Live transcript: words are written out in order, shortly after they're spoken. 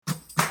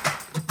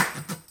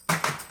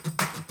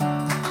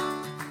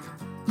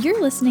You're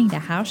listening to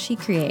How She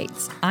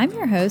Creates. I'm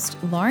your host,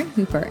 Lauren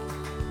Hooper.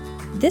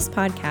 This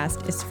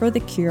podcast is for the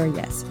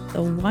curious,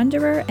 the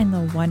wanderer and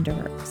the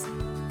wanderers,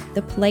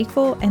 the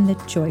playful and the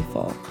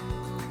joyful.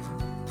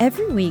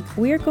 Every week,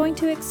 we are going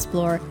to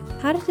explore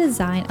how to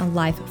design a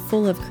life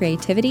full of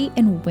creativity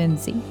and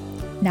whimsy.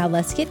 Now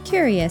let's get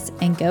curious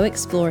and go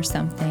explore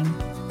something.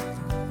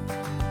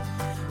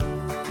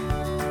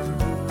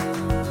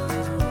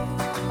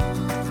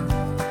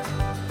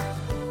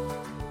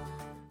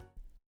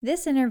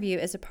 This interview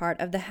is a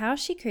part of the How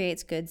She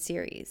Creates Good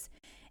series.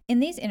 In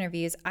these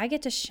interviews, I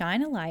get to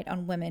shine a light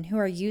on women who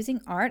are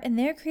using art and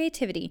their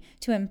creativity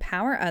to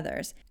empower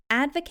others,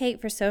 advocate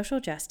for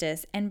social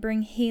justice, and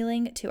bring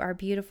healing to our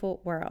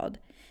beautiful world.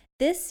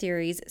 This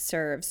series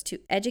serves to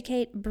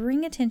educate,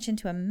 bring attention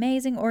to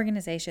amazing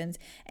organizations,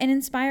 and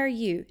inspire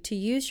you to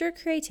use your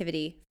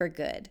creativity for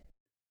good.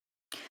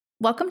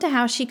 Welcome to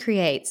How She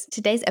Creates.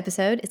 Today's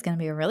episode is going to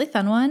be a really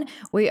fun one.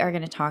 We are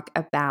going to talk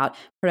about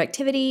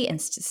productivity and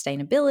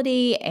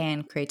sustainability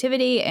and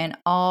creativity and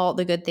all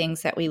the good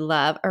things that we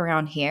love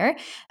around here.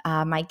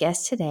 My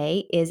guest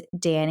today is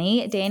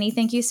Dani. Dani,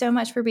 thank you so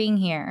much for being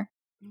here.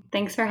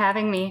 Thanks for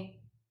having me.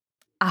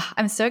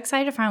 I'm so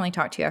excited to finally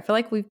talk to you. I feel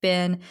like we've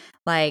been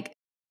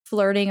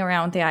flirting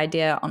around with the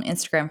idea on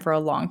Instagram for a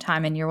long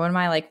time, and you're one of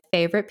my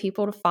favorite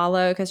people to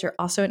follow because you're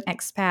also an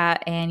expat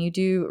and you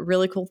do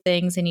really cool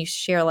things and you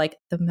share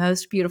the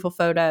most beautiful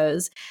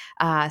photos.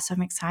 So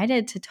I'm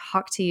excited to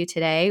talk to you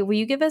today. Will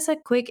you give us a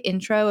quick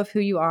intro of who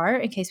you are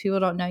in case people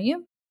don't know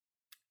you?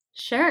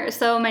 Sure.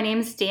 So my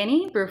name's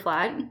Dani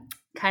Bruflat.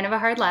 Kind of a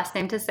hard last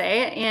name to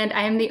say, and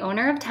I am the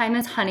owner of Time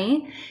is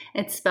Honey.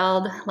 It's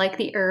spelled like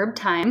the herb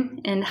thyme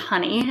and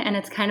honey, and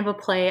it's kind of a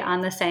play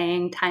on the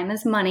saying time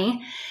is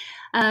money.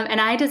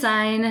 And I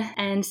design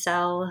and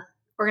sell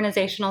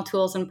organizational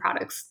tools and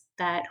products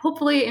that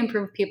hopefully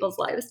improve people's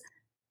lives.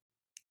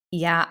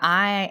 Yeah,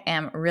 I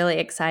am really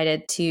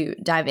excited to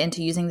dive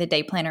into using the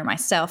day planner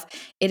myself.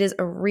 It is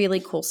a really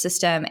cool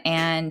system,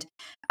 and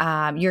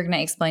you're going to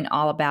explain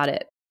all about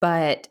it.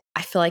 But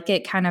I feel like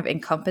it kind of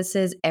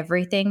encompasses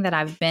everything that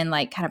I've been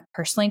kind of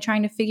personally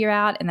trying to figure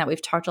out, and that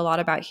we've talked a lot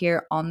about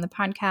here on the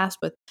podcast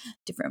with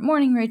different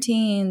morning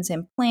routines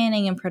and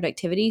planning and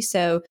productivity.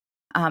 So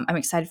I'm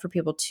excited for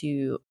people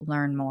to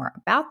learn more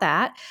about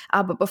that.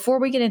 But before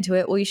we get into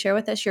it, will you share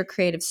with us your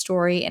creative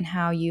story and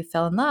how you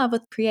fell in love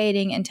with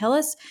creating, and tell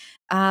us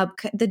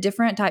the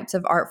different types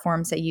of art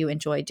forms that you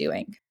enjoy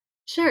doing?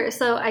 Sure.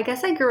 So I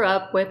guess I grew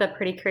up with a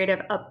pretty creative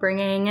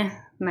upbringing.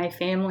 My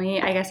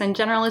family, I guess in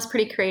general, is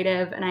pretty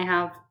creative, and I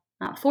have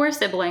 4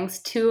 siblings,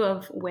 2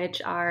 of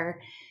which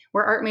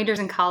were art majors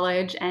in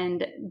college,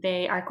 and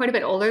they are quite a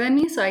bit older than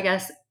me. So I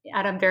guess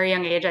at a very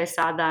young age, I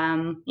saw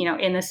them,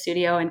 in the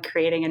studio and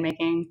creating and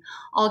making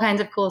all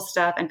kinds of cool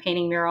stuff and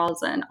painting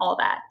murals and all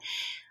that.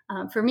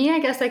 For me, I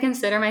guess I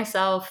consider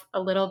myself a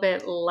little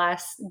bit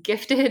less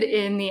gifted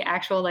in the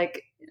actual,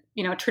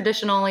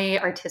 traditionally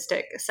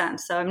artistic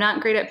sense. So I'm not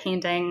great at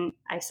painting.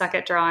 I suck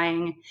at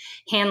drawing,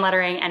 hand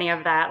lettering, any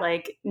of that,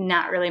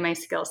 not really my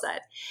skill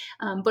set.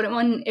 But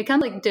when it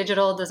comes to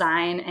digital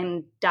design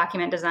and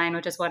document design,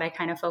 which is what I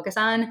kind of focus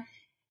on,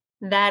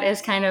 that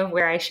is kind of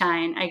where I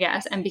shine, I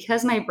guess. And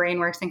because my brain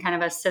works in kind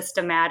of a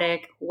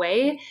systematic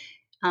way,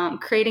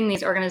 creating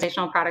these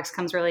organizational products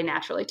comes really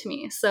naturally to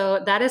me.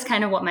 So that is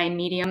kind of what my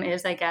medium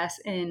is, I guess,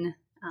 in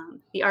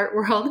the art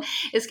world,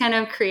 is kind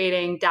of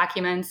creating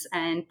documents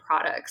and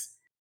products.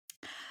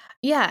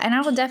 Yeah, and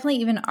I will definitely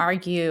even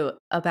argue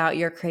about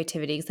your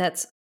creativity, because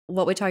that's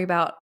what we talk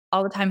about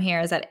all the time here,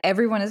 is that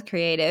everyone is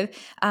creative.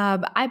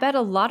 I bet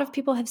a lot of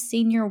people have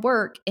seen your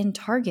work in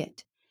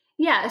Target.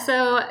 Yeah,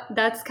 so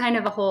that's kind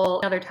of a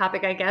whole other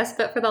topic, I guess.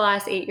 But for the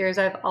last 8 years,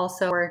 I've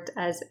also worked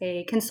as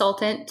a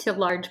consultant to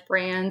large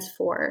brands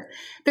for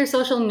their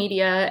social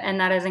media, and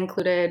that has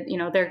included,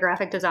 their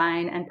graphic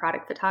design and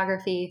product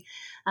photography.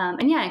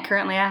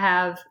 Currently I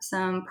have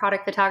some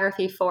product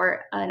photography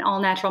for an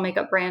all-natural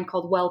makeup brand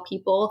called Well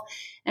People,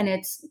 and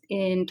it's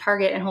in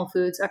Target and Whole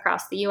Foods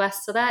across the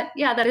US. So that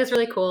is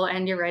really cool.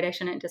 And you're right, I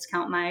shouldn't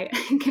discount my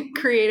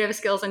creative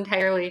skills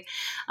entirely.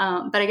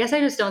 But I guess I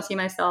just don't see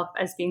myself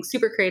as being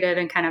super creative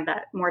in kind of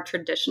that more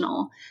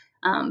traditional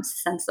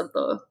sense of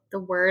the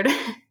word.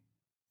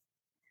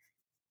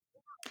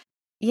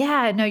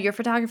 Yeah, no, your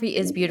photography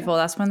is beautiful.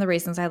 That's one of the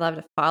reasons I love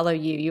to follow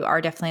you. You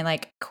are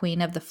definitely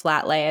queen of the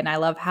flat lay, and I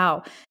love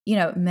how,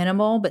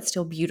 minimal but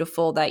still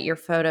beautiful that your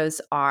photos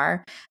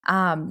are.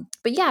 But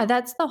yeah,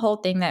 that's the whole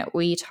thing that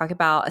we talk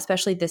about,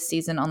 especially this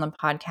season on the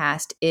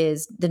podcast,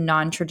 is the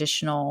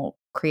non-traditional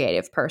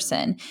creative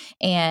person,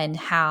 and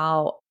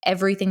how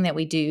everything that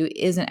we do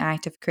is an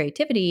act of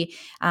creativity,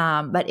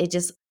 but it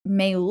just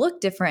may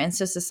look different. And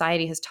so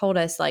society has told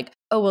us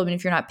oh, well,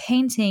 if you're not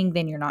painting,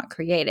 then you're not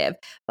creative.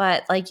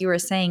 But like you were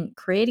saying,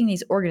 creating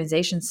these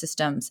organization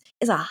systems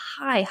is a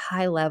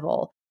high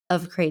level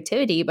of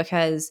creativity,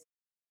 because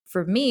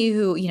for me,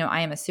 who, I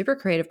am a super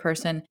creative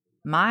person,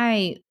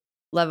 my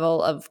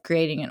level of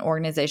creating an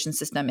organization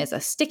system is a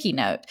sticky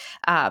note.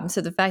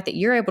 So the fact that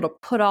you're able to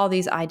put all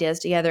these ideas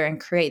together and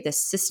create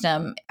this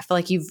system, I feel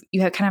like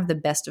you have kind of the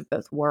best of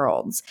both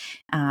worlds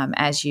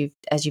as you've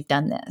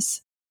done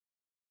this.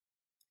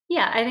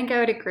 Yeah, I think I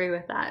would agree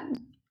with that.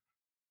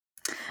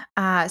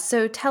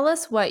 So tell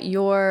us what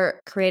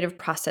your creative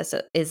process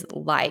is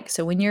like.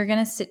 So when you're going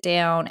to sit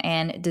down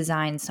and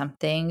design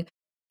something,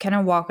 kind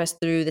of walk us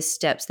through the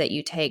steps that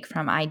you take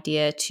from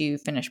idea to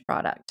finished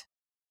product.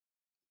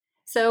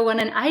 So when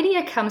an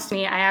idea comes to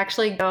me, I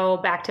actually go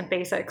back to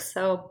basics.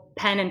 So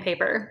pen and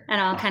paper, and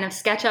I'll kind of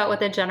sketch out what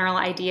the general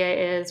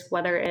idea is,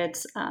 whether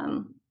it's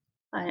an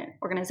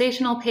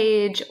organizational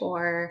page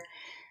or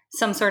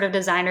some sort of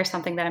design or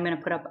something that I'm going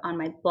to put up on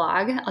my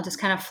blog. I'll just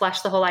kind of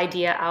flesh the whole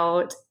idea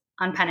out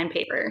on pen and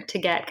paper to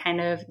get kind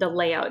of the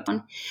layout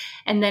done.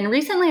 And then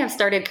recently I've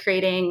started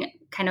creating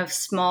kind of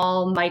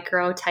small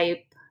micro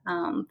type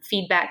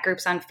feedback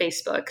groups on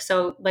Facebook.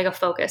 So like a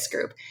focus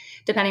group,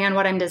 depending on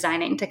what I'm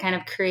designing, to kind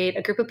of create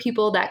a group of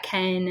people that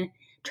can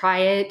try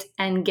it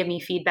and give me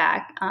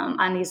feedback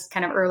on these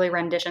kind of early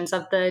renditions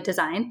of the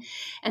design.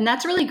 And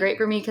that's really great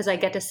for me because I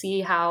get to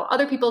see how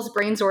other people's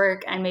brains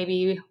work and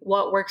maybe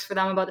what works for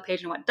them about the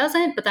page and what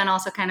doesn't, but then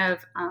also kind of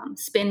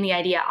spin the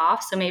idea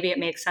off. So maybe it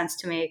makes sense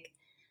to make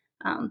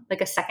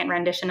like a second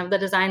rendition of the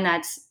design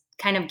that's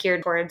kind of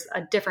geared towards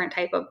a different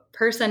type of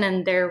person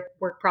and their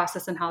work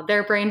process and how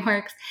their brain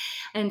works.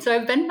 And so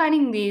I've been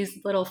finding these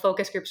little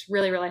focus groups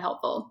really, really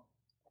helpful.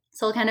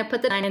 So I'll kind of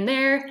put the design in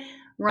there,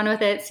 run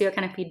with it, see what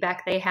kind of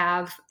feedback they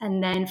have.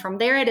 And then from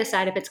there, I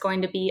decide if it's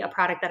going to be a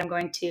product that I'm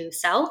going to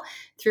sell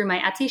through my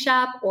Etsy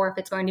shop or if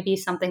it's going to be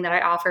something that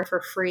I offer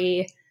for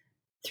free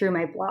through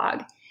my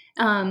blog.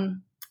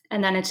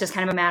 And then it's just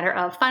kind of a matter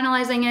of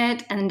finalizing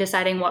it and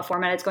deciding what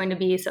format it's going to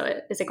be. So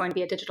is it going to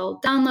be a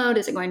digital download?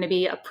 Is it going to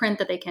be a print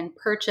that they can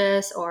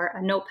purchase, or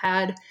a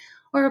notepad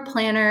or a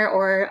planner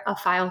or a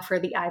file for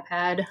the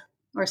iPad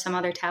or some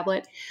other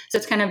tablet? So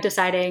it's kind of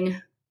deciding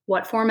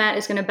what format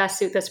is going to best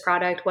suit this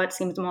product, what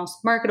seems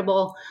most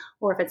marketable,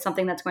 or if it's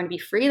something that's going to be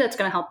free that's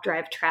going to help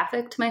drive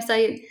traffic to my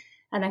site,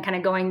 and then kind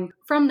of going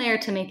from there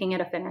to making it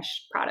a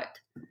finished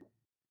product.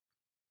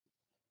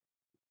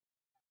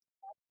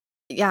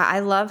 Yeah, I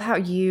love how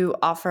you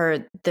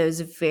offer those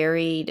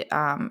varied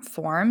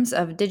forms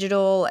of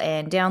digital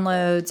and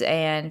downloads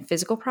and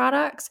physical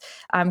products.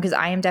 Because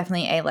I am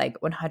definitely a like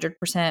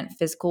 100%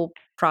 physical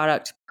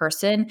product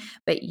person,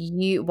 but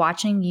you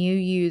watching you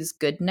use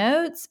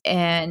GoodNotes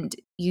and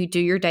you do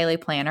your daily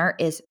planner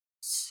is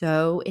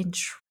so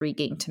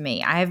intriguing to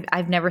me.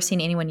 I've never seen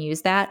anyone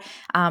use that,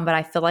 but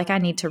I feel like I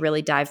need to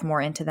really dive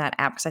more into that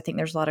app because I think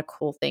there's a lot of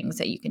cool things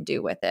that you can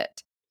do with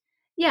it.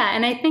 Yeah,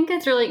 and I think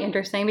it's really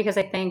interesting because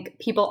I think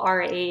people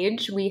our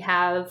age, we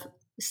have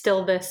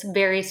still this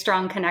very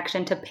strong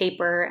connection to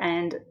paper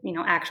and,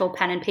 actual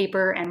pen and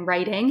paper and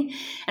writing.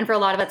 And for a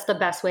lot of us, the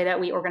best way that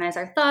we organize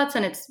our thoughts.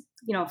 And it's,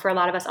 for a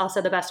lot of us also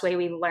the best way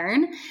we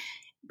learn.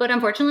 But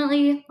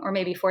unfortunately, or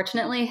maybe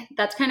fortunately,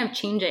 that's kind of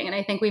changing. And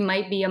I think we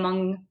might be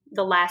among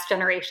the last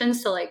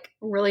generations to like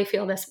really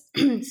feel this,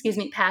 excuse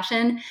me,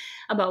 passion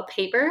about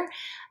paper.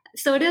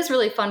 So it is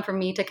really fun for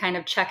me to kind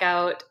of check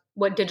out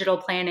what digital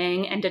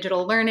planning and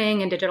digital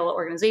learning and digital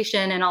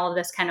organization and all of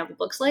this kind of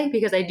looks like,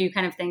 because I do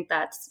kind of think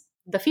that's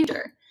the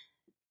future.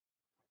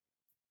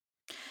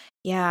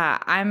 Yeah,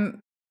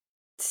 I'm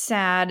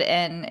sad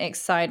and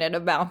excited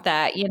about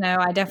that.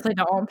 I definitely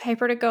don't want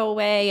paper to go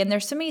away. And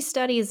there's so many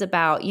studies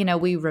about,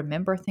 we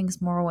remember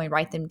things more when we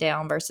write them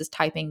down versus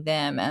typing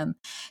them.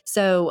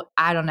 So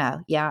I don't know.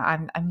 Yeah,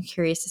 I'm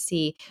curious to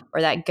see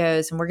where that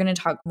goes. And we're going to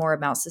talk more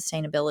about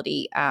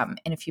sustainability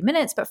in a few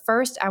minutes. But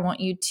first, I want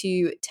you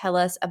to tell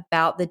us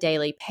about the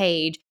daily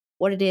page,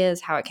 what it is,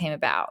 how it came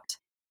about.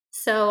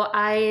 So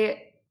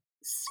I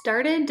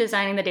started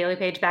designing the daily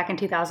page back in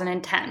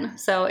 2010.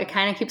 So it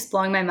kind of keeps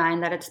blowing my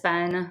mind that it's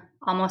been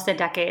almost a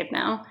decade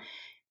now.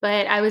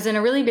 But I was in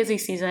a really busy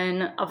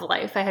season of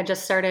life. I had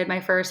just started my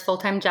first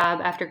full-time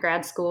job after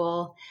grad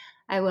school.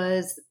 I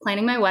was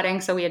planning my wedding,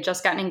 so we had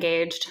just gotten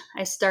engaged.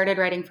 I started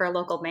writing for a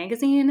local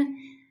magazine.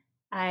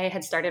 I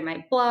had started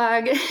my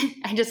blog.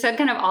 I just had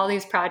kind of all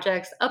these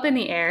projects up in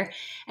the air.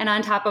 And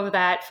on top of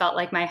that, felt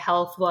like my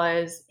health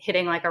was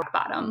hitting like a rock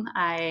bottom.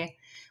 I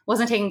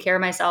wasn't taking care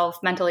of myself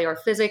mentally or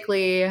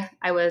physically.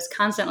 I was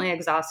constantly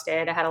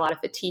exhausted. I had a lot of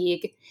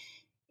fatigue.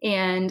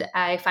 And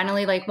I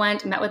finally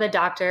went, met with a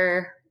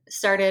doctor,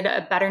 started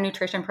a better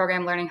nutrition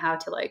program, learning how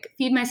to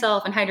feed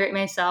myself and hydrate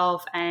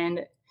myself.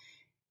 And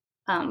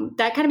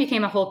that kind of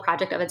became a whole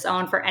project of its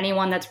own for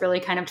anyone that's really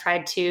kind of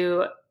tried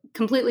to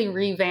completely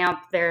revamp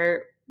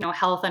their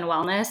health and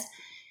wellness.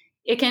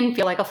 It can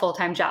feel like a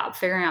full-time job,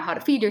 figuring out how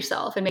to feed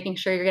yourself and making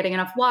sure you're getting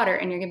enough water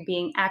and you're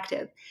being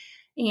active.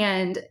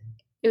 And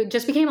it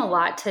just became a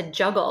lot to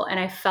juggle. And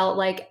I felt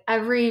like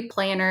every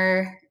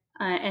planner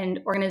and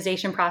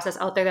organization process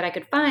out there that I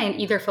could find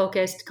either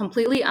focused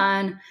completely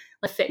on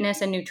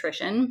fitness and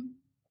nutrition,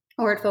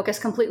 or it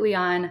focused completely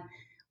on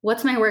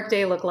what's my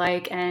workday look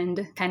like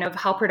and kind of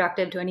how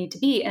productive do I need to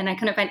be. And I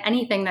couldn't find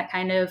anything that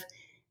kind of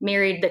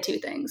married the two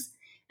things.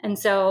 And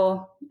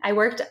so I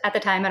worked at the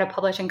time at a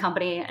publishing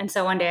company. And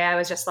so one day I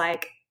was just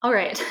like, all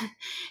right,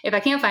 if I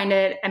can't find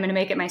it, I'm going to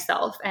make it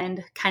myself.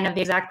 And kind of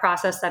the exact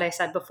process that I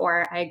said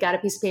before, I got a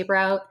piece of paper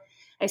out,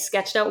 I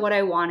sketched out what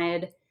I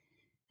wanted.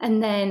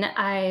 And then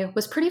I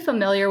was pretty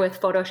familiar with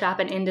Photoshop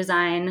and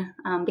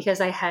InDesign because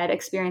I had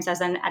experience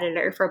as an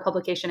editor for a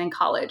publication in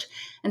college.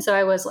 And so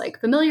I was like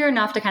familiar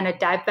enough to kind of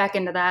dive back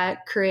into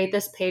that, create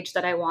this page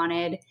that I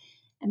wanted.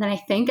 And then I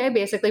think I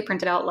basically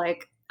printed out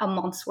like a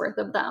month's worth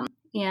of them.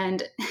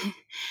 And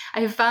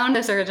I found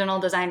this original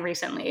design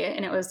recently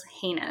and it was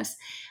heinous.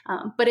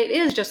 But it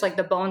is just like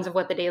the bones of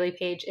what the daily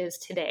page is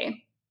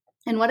today.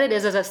 And what it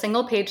is a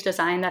single page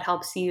design that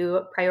helps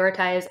you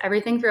prioritize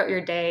everything throughout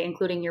your day,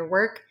 including your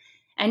work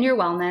and your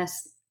wellness,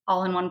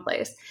 all in one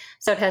place.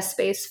 So it has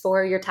space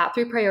for your top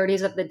 3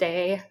 priorities of the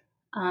day,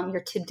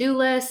 your to-do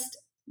list,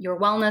 your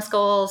wellness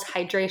goals,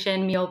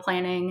 hydration, meal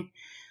planning,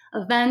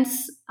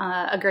 events,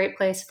 a great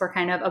place for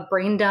kind of a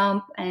brain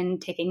dump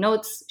and taking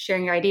notes,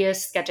 sharing your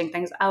ideas, sketching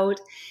things out.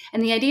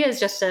 And the idea is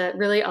just to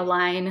really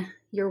align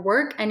your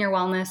work and your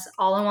wellness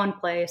all in one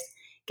place,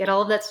 get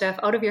all of that stuff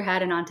out of your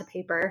head and onto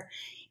paper.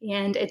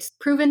 And it's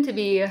proven to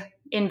be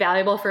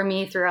invaluable for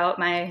me throughout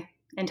my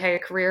entire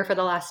career for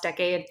the last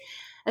decade,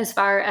 as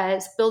far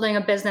as building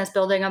a business,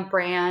 building a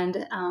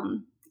brand,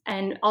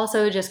 and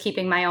also just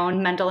keeping my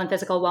own mental and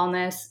physical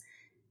wellness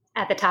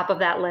at the top of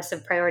that list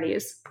of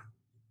priorities.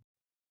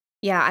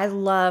 Yeah, I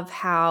love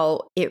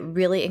how it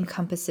really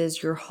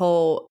encompasses your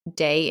whole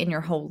day and your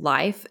whole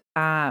life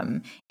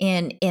in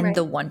Right.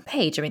 the one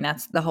page. I mean,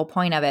 that's the whole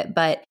point of it.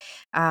 But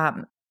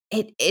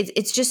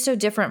it's just so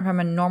different from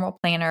a normal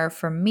planner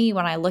for me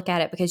when I look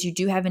at it, because you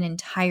do have an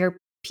entire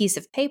piece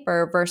of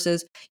paper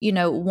versus,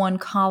 one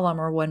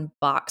column or one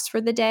box for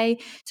the day.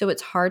 So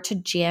it's hard to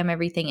jam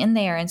everything in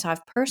there. And so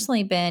I've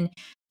personally been,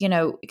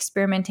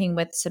 experimenting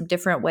with some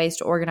different ways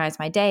to organize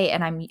my day.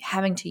 And I'm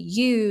having to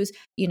use,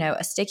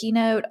 a sticky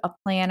note, a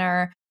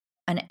planner,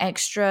 an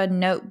extra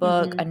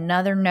notebook, Mm-hmm.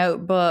 another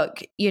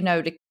notebook,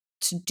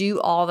 to do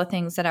all the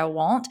things that I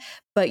want.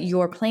 But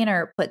your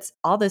planner puts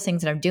all those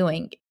things that I'm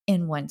doing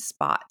in one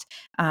spot.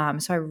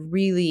 So I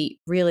really,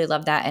 really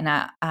love that.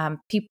 And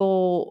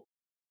people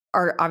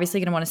are obviously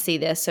going to want to see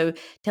this. So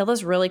tell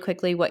us really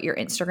quickly what your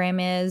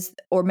Instagram is,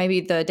 or maybe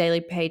the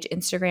daily page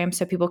Instagram,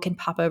 so people can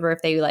pop over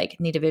if they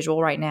need a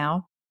visual right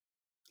now.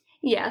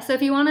 Yeah, so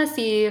if you want to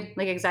see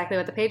like exactly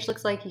what the page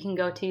looks like, you can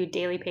go to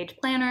Daily Page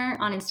Planner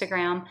on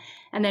Instagram.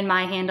 And then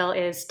my handle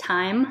is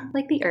time,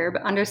 like the herb,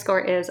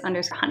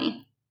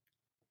 _is_honey.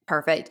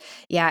 Perfect.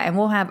 Yeah. And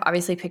we'll have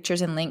obviously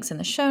pictures and links in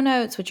the show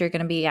notes, which are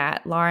going to be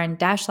at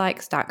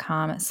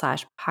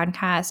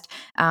lauren-likes.com/podcast.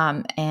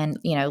 And,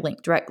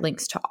 direct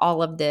links to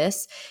all of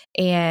this.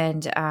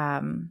 And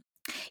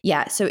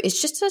yeah, so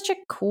it's just such a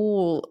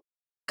cool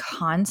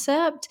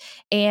concept.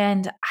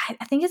 And I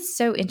think it's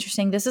so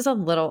interesting. This is a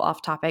little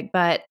off topic,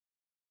 but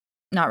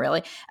not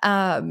really.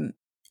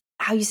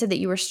 How you said that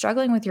you were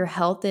struggling with your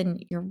health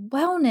and your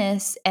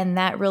wellness, and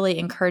that really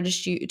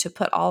encouraged you to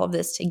put all of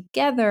this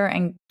together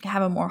and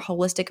have a more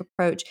holistic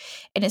approach.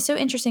 And it's so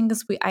interesting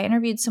because I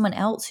interviewed someone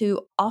else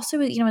who also,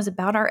 was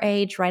about our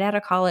age, right out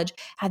of college,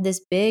 had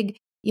this big,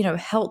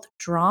 health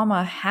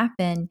drama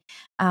happen.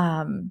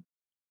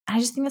 I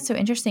just think that's so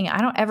interesting. I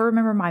don't ever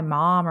remember my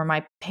mom or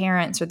my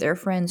parents or their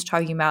friends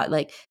talking about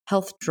like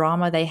health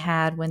drama they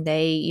had when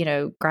they,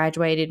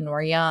 graduated and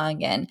were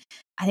young. And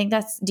I think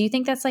do you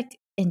think that's like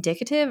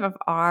indicative of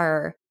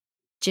our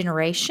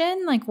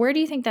generation? Like, where do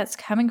you think that's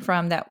coming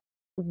from that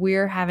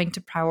we're having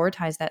to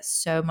prioritize that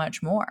so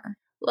much more?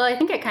 Well, I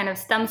think it kind of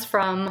stems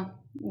from,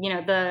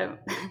 this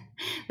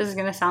is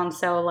going to sound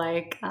so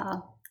like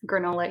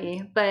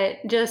granola-y, but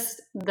just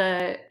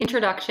the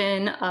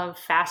introduction of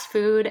fast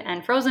food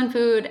and frozen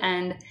food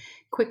and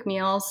quick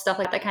meals, stuff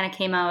like that kind of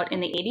came out in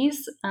the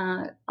 80s.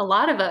 A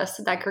lot of us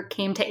that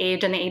came to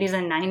age in the 80s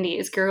and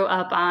 90s grew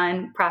up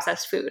on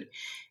processed food.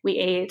 We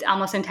ate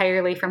almost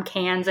entirely from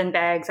cans and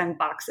bags and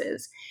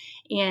boxes.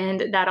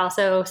 And that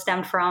also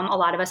stemmed from a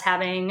lot of us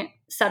having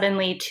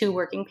suddenly 2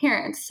 working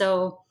parents.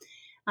 So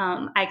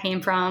I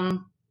came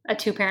from a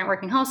 2-parent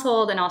working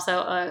household and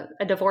also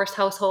a divorced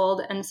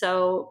household. And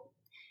so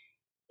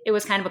it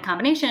was kind of a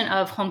combination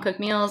of home cooked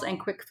meals and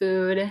quick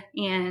food.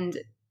 And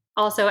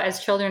also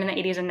as children in the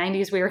 80s and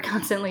 90s, we were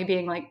constantly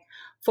being like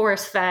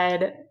force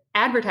fed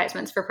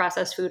advertisements for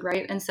processed food,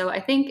 right? And so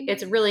I think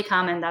it's really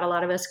common that a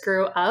lot of us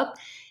grew up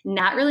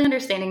not really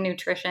understanding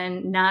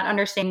nutrition, not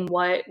understanding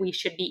what we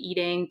should be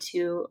eating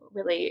to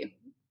really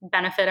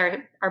benefit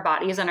our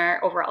bodies and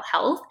our overall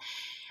health.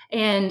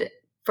 And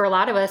for a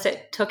lot of us,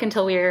 it took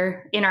until we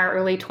were in our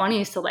early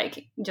 20s to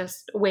like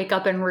just wake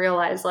up and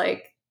realize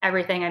like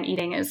everything I'm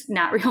eating is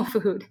not real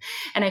food.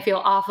 And I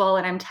feel awful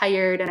and I'm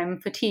tired and I'm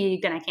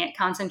fatigued and I can't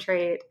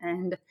concentrate.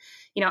 And,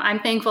 I'm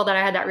thankful that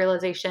I had that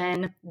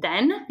realization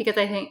then, because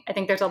I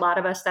think there's a lot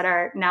of us that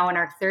are now in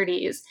our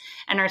 30s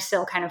and are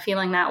still kind of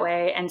feeling that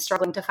way and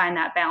struggling to find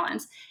that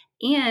balance.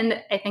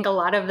 And I think a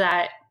lot of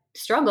that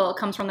struggle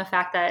comes from the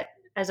fact that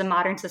as a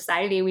modern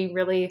society, we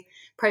really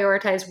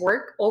prioritize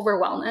work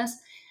over wellness.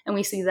 And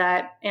we see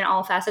that in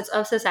all facets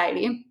of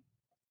society.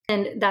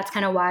 And that's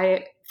kind of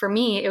why, for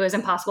me, it was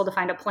impossible to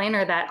find a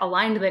planner that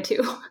aligned the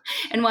two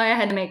and why I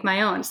had to make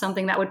my own,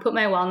 something that would put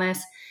my wellness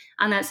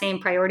on that same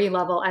priority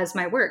level as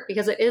my work,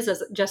 because it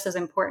is just as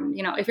important.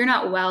 You know, if you're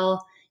not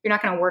well, you're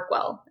not going to work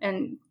well.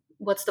 And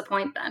what's the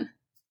point then?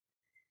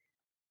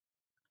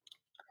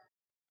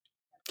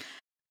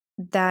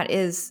 That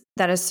is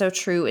so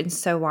true and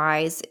so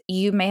wise.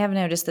 You may have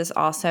noticed this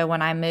also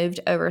when I moved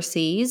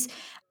overseas.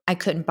 I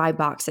couldn't buy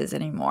boxes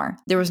anymore.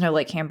 There was no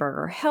like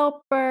hamburger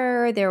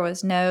helper. There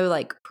was no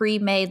like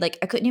pre-made, like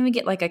I couldn't even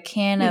get like a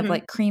can of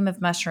like cream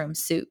of mushroom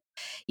soup,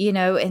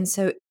 And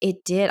so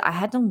I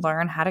had to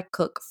learn how to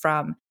cook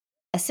from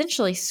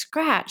essentially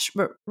scratch,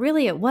 but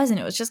really it wasn't.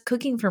 It was just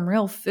cooking from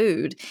real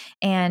food.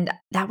 And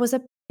that was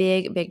a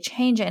big, big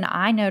change. And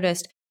I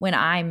noticed when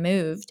I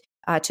moved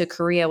to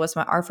Korea was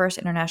our first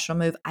international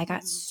move. I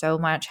got so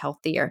much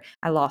healthier.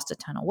 I lost a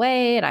ton of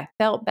weight. I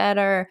felt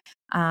better.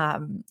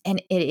 And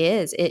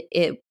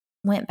it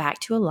went back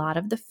to a lot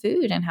of the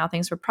food and how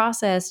things were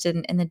processed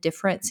and the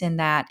difference in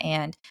that.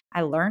 And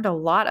I learned a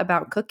lot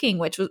about cooking,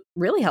 which was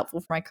really helpful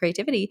for my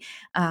creativity.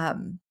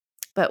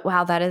 But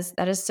wow, that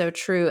is so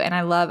true. And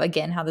I love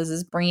again how this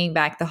is bringing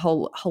back the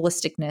whole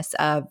holisticness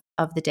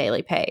of the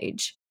daily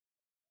page.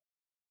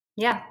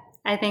 Yeah,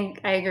 I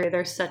think I agree.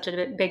 There's such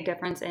a big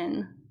difference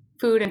in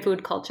food and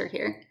food culture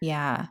here.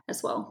 Yeah.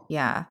 As well.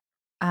 Yeah.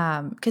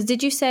 Because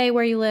did you say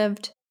where you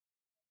lived?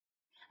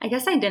 I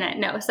guess I didn't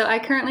know. So I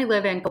currently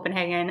live in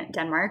Copenhagen,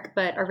 Denmark,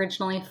 but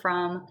originally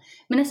from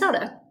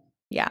Minnesota.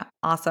 Yeah,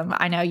 awesome.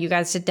 I know you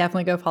guys should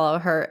definitely go follow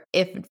her,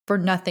 if for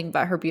nothing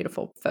but her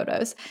beautiful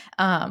photos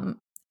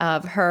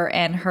of her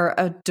and her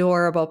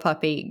adorable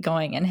puppy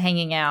going and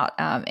hanging out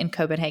in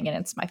Copenhagen.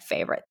 It's my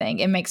favorite thing.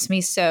 It makes me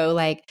so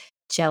like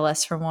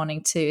jealous from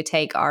wanting to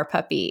take our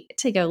puppy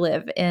to go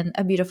live in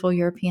a beautiful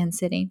European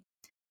city.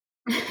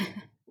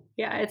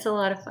 Yeah, it's a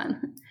lot of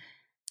fun.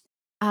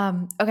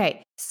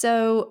 Okay,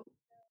 so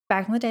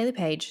back on the daily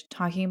page,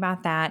 talking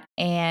about that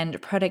and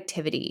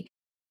productivity.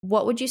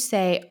 What would you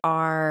say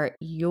are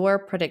your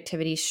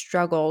productivity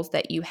struggles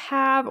that you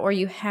have or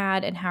you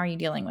had, and how are you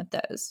dealing with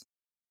those?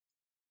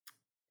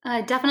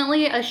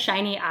 Definitely a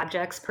shiny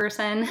objects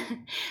person.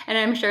 And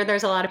I'm sure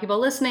there's a lot of people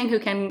listening who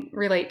can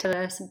relate to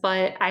this,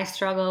 but I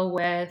struggle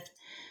with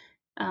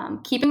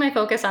keeping my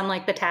focus on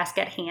like the task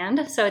at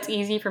hand. So it's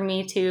easy for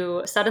me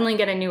to suddenly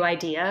get a new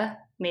idea.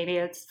 Maybe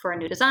it's for a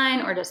new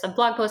design or just a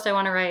blog post I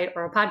want to write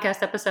or a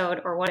podcast episode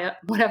or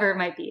whatever it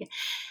might be.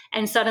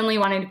 And suddenly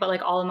wanting to put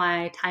like all of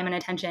my time and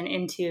attention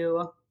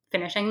into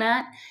finishing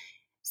that.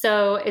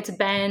 So it's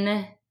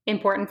been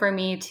important for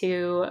me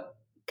to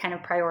kind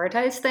of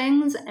prioritize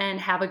things and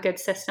have a good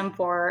system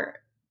for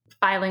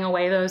filing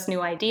away those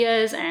new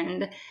ideas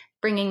and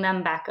bringing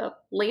them back up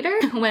later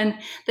when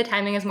the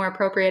timing is more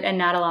appropriate, and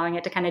not allowing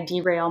it to kind of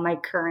derail my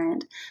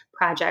current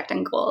project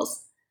and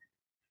goals.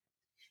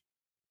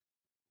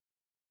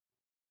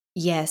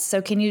 Yes.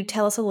 So, can you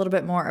tell us a little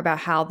bit more about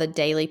how the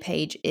daily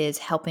page is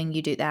helping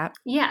you do that?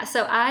 Yeah,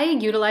 so I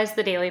utilize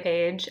the daily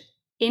page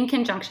in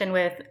conjunction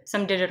with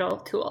some digital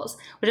tools,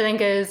 which I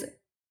think is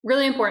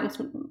really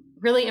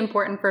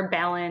important for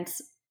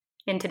balance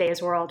in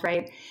today's world,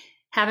 right?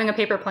 Having a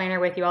paper planner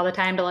with you all the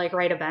time to like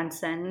write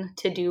events and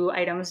to do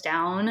items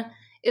down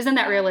isn't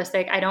that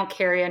realistic. I don't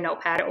carry a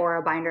notepad or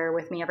a binder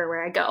with me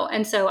everywhere I go.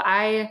 And so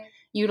I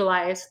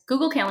utilize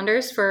Google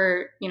Calendars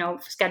for,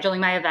 scheduling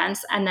my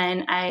events, and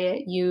then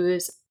I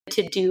use the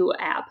To-Do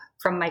app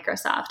from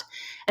Microsoft.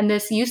 And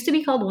this used to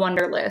be called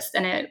Wunderlist,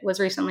 and it was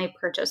recently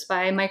purchased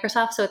by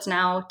Microsoft, so it's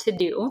now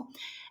To-Do.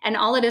 And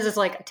all it is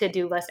like a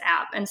to-do list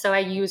app. And so I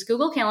use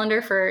Google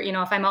Calendar for,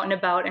 if I'm out and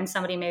about and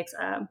somebody makes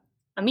a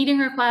meeting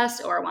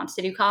request or wants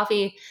to do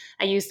coffee,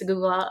 I use the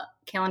Google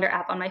Calendar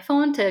app on my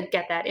phone to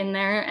get that in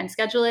there and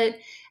schedule it.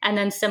 And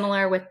then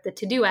similar with the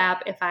To-Do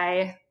app, if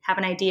I have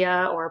an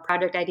idea or a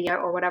project idea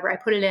or whatever, I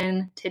put it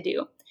in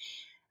To-Do.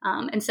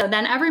 And so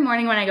then every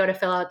morning when I go to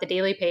fill out the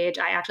daily page,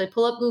 I actually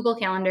pull up Google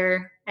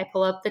Calendar, I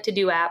pull up the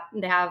To-Do app.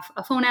 They have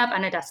a phone app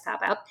and a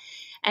desktop app.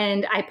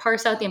 And I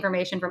parse out the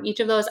information from each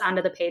of those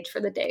onto the page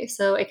for the day.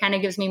 So it kind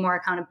of gives me more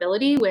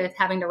accountability with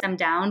having to write them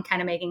down,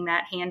 kind of making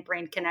that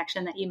hand-brain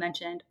connection that you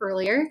mentioned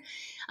earlier.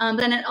 But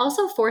then it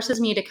also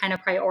forces me to kind of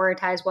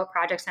prioritize what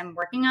projects I'm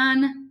working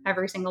on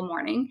every single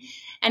morning.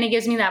 And it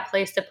gives me that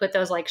place to put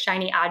those like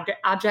shiny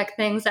object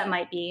things that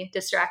might be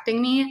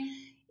distracting me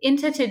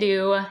into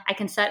To-Do. I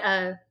can set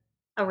a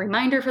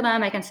reminder for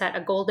them. I can set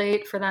a goal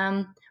date for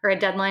them, or a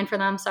deadline for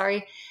them,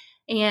 sorry.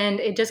 And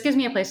it just gives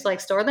me a place to like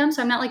store them.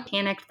 So I'm not like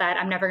panicked that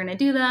I'm never going to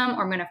do them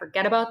or I'm going to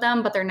forget about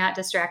them, but they're not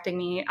distracting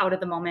me out of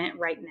the moment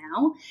right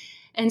now.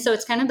 And so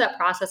it's kind of that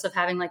process of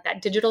having like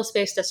that digital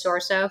space to store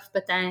stuff,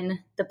 but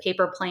then the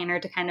paper planner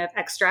to kind of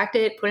extract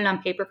it, put it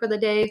on paper for the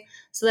day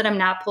so that I'm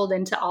not pulled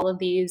into all of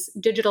these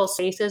digital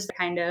spaces that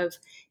kind of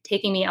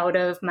taking me out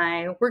of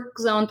my work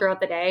zone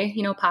throughout the day,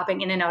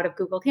 popping in and out of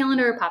Google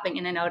Calendar, popping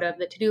in and out of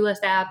the To-Do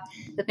list app.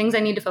 The things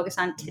I need to focus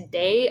on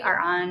today are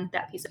on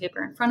that piece of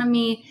paper in front of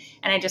me.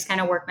 And I just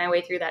kind of work my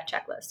way through that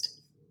checklist.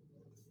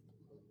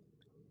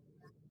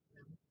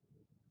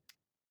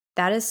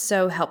 That is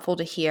so helpful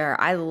to hear.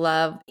 I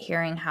love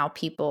hearing how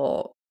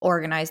people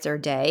organize their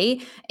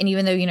day. And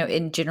even though,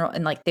 in general,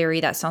 in like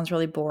theory, that sounds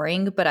really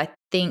boring, but I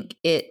think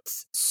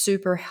it's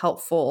super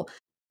helpful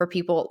for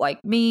people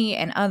like me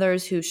and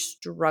others who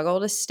struggle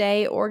to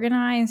stay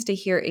organized to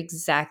hear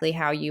exactly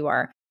how you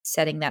are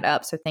setting that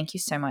up. So thank you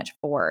so much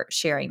for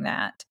sharing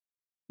that.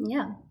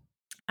 Yeah.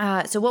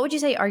 So, what would you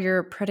say are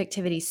your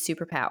productivity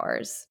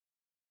superpowers?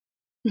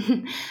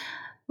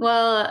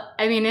 Well,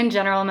 I mean, in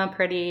general, I'm a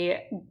pretty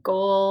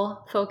goal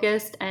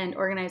focused and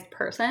organized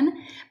person.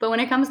 But when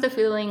it comes to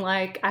feeling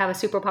like I have a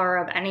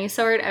superpower of any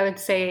sort, I would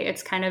say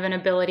it's kind of an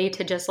ability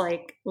to just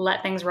like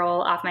let things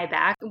roll off my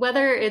back.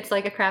 Whether it's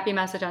like a crappy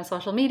message on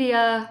social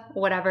media,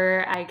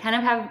 whatever, I kind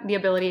of have the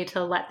ability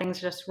to let things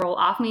just roll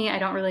off me. I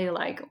don't really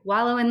like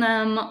wallow in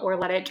them or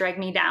let it drag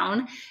me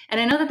down. And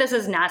I know that this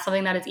is not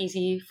something that is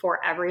easy for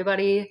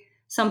everybody.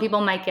 Some people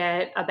might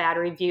get a bad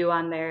review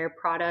on their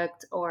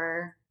product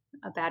or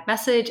a bad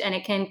message, and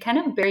it can kind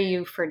of bury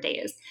you for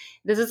days.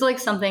 This is like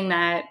something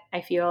that I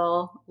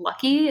feel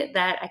lucky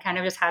that I kind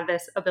of just have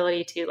this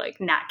ability to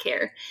like not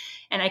care.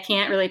 And I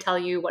can't really tell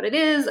you what it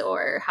is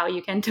or how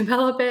you can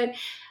develop it.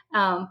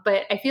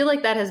 But I feel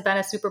like that has been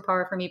a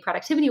superpower for me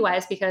productivity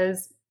wise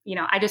because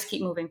I just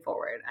keep moving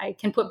forward. I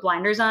can put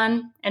blinders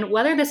on. And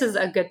whether this is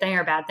a good thing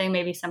or a bad thing,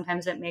 maybe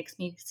sometimes it makes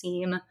me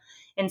seem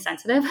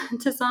insensitive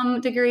to some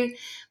degree.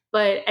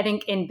 But I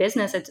think in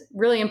business, it's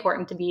really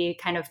important to be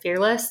kind of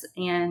fearless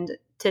and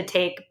to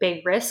take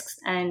big risks.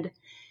 And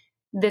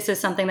this is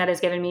something that has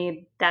given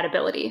me that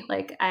ability.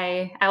 Like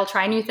I'll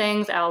try new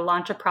things. I'll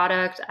launch a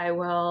product. I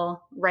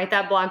will write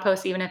that blog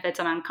post, even if it's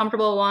an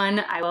uncomfortable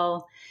one. I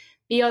will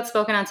be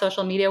outspoken on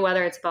social media,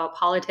 whether it's about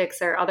politics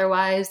or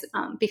otherwise,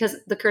 because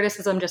the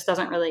criticism just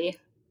doesn't really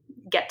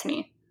get to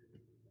me.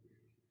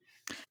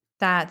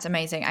 That's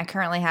amazing. I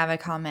currently have a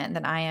comment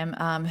that I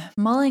am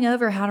mulling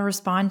over how to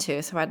respond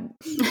to. So I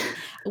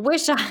I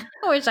wish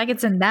I could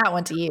send that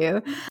one to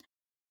you.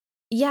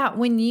 Yeah,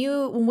 when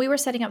we were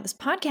setting up this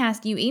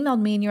podcast, you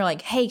emailed me and you were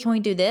like, "Hey, can we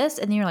do this?"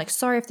 And then you're like,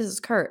 "Sorry if this is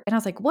curt." And I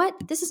was like, "What?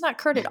 This is not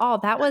curt at all.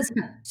 That was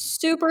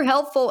super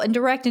helpful and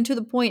direct and to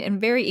the point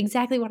and very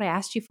exactly what I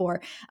asked you for."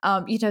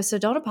 So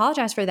don't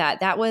apologize for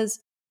that.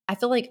 I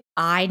feel like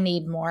I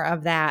need more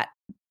of that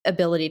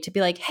ability to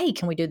be like, "Hey,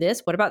 can we do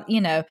this? What about,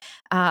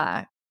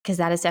 because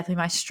that is definitely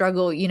my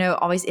struggle,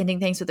 always ending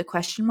things with a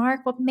question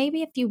mark. Well,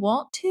 maybe if you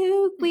want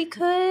to, we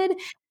could.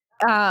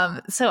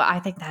 So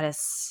I think that is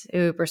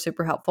super,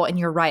 super helpful. And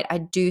you're right. I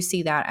do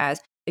see that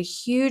as a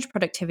huge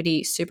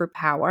productivity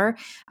superpower.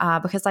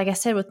 Because like I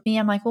said, with me,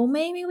 I'm like, well,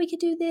 maybe we could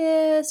do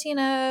this,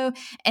 and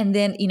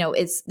then,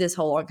 it's this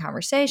whole long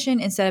conversation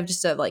instead of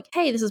just like,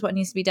 hey, this is what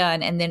needs to be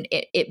done. And then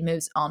it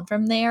moves on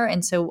from there.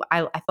 And so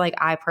I feel like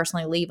I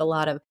personally leave a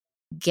lot of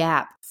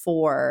gap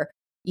for,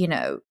 you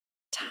know,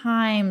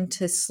 time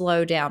to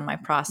slow down my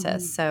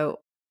process. Mhm. So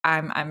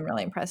I'm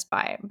really impressed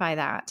by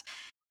that.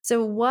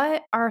 So,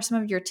 what are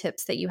some of your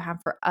tips that you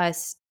have for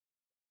us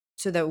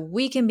so that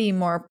we can be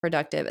more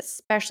productive,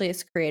 especially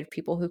as creative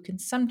people who can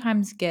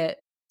sometimes get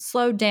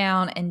slowed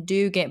down and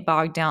do get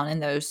bogged down in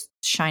those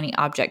shiny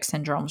object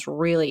syndromes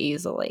really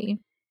easily?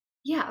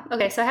 Yeah.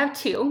 Okay. So I have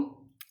two.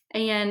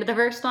 And the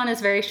first one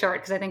is very short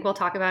because I think we'll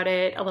talk about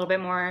it a little bit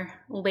more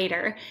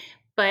later.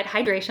 But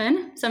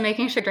hydration, so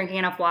making sure drinking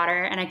enough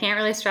water. And I can't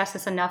really stress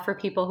this enough for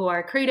people who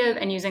are creative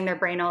and using their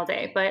brain all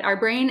day. But our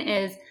brain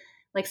is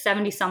like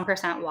 70 some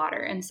percent water.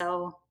 And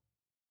so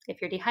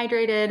if you're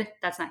dehydrated,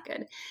 that's not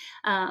good.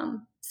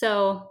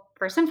 So,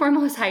 first and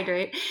foremost,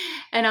 hydrate.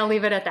 And I'll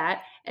leave it at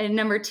that. And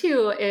number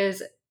two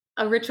is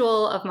a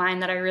ritual of mine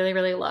that I really,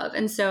 really love.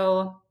 And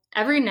so,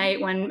 every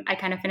night when I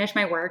kind of finish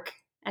my work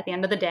at the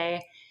end of the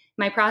day,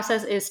 my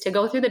process is to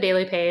go through the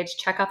daily page,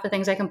 check off the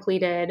things I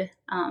completed.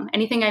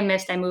 Anything I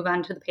missed, I move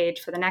on to the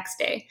page for the next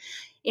day.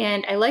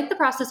 And I like the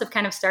process of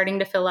kind of starting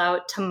to fill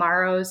out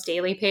tomorrow's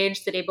daily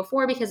page the day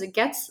before because it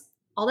gets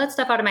all that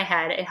stuff out of my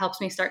head. It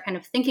helps me start kind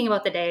of thinking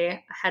about the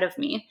day ahead of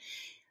me.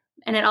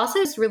 And it also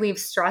just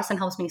relieves stress and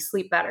helps me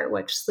sleep better,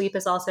 which sleep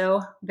is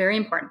also very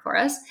important for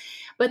us.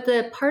 But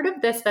the part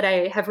of this that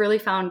I have really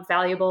found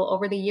valuable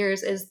over the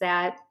years is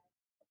that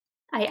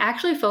I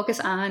actually focus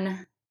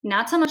on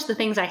not so much the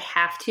things I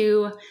have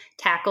to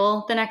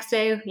tackle the next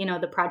day,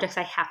 the projects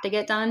I have to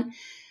get done,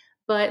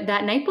 but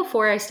that night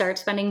before, I start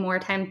spending more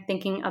time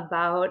thinking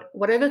about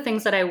what are the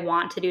things that I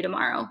want to do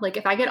tomorrow. Like,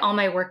 if I get all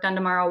my work done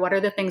tomorrow, what are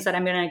the things that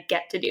I'm going to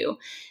get to do?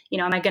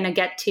 Am I going to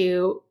get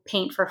to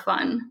paint for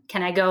fun?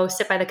 Can I go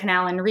sit by the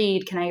canal and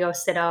read? Can I go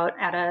sit out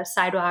at a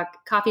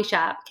sidewalk coffee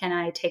shop? Can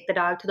I take the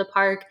dog to the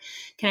park?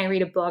 Can I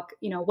read a book?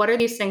 What are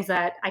these things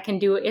that I can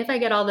do if I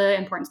get all the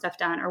important stuff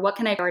done? Or what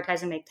can I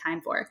prioritize and make time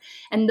for?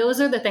 And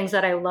those are the things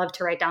that I love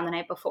to write down the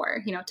night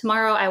before.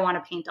 Tomorrow I want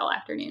to paint all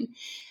afternoon.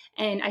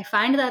 And I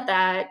find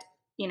that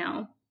you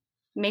know,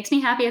 makes me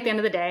happy at the end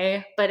of the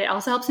day, but it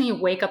also helps me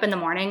wake up in the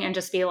morning and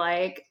just be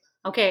like,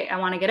 okay, I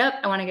want to get up,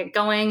 I want to get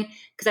going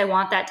because I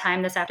want that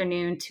time this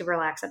afternoon to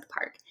relax at the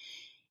park.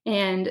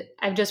 And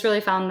I've just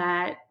really found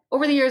that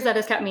over the years that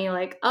has kept me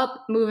like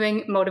up,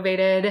 moving,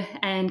 motivated,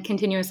 and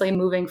continuously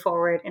moving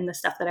forward in the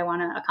stuff that I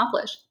want to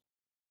accomplish.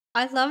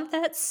 I love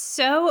that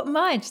so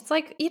much. It's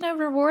like,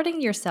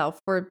 rewarding yourself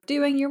for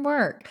doing your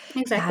work.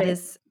 That Exactly.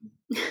 is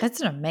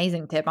That's an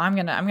amazing tip. I'm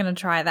gonna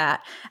try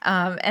that.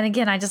 And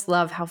again, I just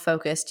love how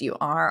focused you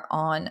are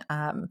on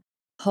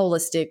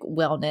holistic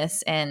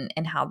wellness and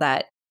how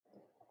that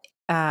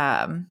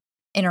um,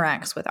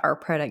 interacts with our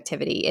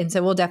productivity. And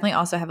so we'll definitely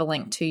also have a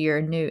link to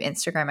your new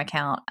Instagram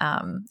account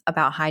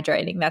about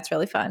hydrating. That's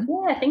really fun.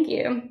 Yeah, thank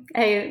you.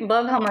 I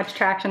love how much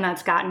traction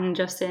that's gotten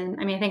just I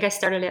mean, I think I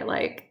started it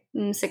like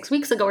 6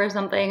 weeks ago or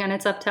something, and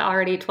it's up to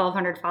already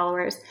 1,200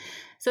 followers.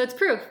 So it's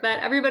proof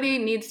that everybody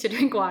needs to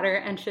drink water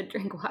and should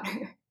drink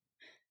water.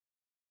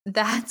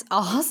 That's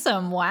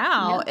awesome.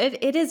 Wow. Yeah.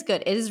 It is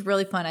good. It is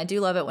really fun. I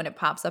do love it when it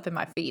pops up in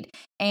my feed.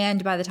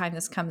 And by the time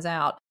this comes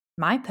out,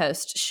 my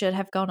post should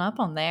have gone up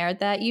on there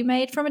that you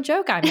made from a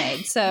joke I made.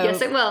 Yes, So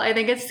it will. I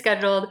think it's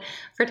scheduled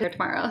for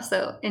tomorrow.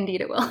 So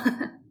indeed it will.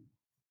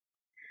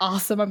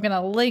 awesome. I'm going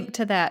to link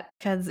to that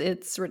because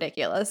it's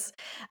ridiculous.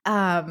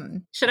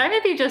 Should I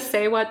maybe just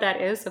say what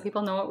that is so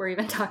people know what we're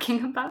even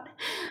talking about?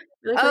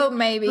 Really quick? Oh,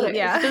 maybe. Okay, it's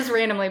Yeah. just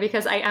randomly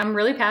because I am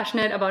really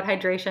passionate about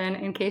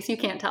hydration, in case you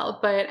can't tell.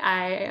 But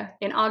I,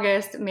 in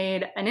August,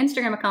 made an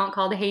Instagram account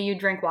called Hey You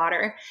Drink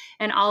Water.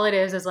 And all it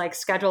is like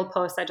scheduled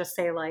posts that just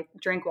say, like,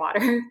 drink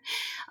water.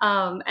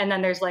 And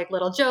then there's like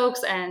little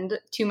jokes and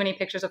too many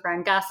pictures of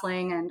Ryan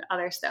Gosling and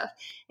other stuff.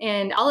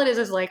 And all it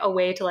is like a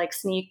way to like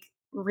sneak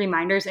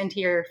reminders into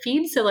your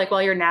feed. So like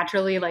while you're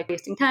naturally like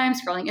wasting time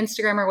scrolling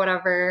Instagram or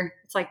whatever,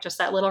 it's like just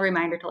that little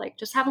reminder to like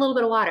just have a little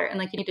bit of water. And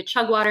like you need to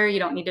chug water. You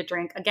don't need to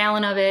drink a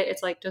gallon of it.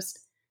 It's like just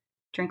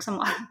drink some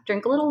water,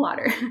 drink a little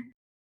water.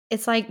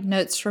 It's like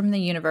Notes from the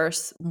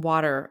Universe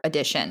Water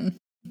Edition.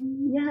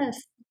 Yes.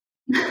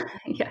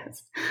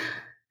 Yes.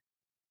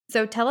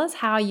 So tell us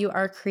how you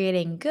are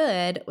creating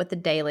good with the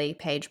daily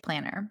page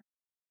planner.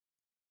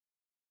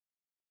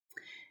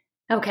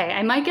 Okay,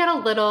 I might get a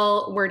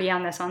little wordy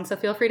on this one, so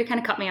feel free to kind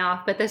of cut me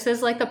off, but this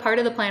is like the part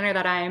of the planner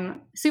that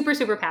I'm super,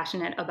 super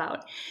passionate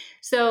about.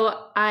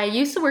 So I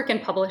used to work in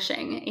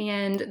publishing,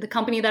 and the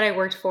company that I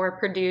worked for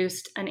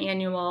produced an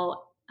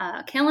annual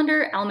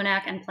calendar,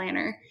 almanac, and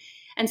planner.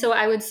 And so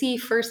I would see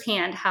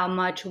firsthand how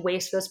much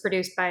waste was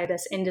produced by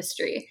this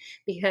industry,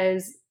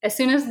 because as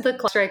soon as the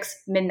clock strikes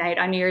midnight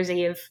on New Year's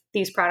Eve,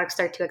 these products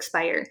start to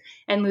expire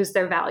and lose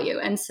their value.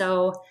 And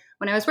so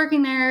when I was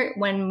working there,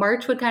 when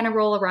March would kind of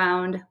roll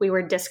around, we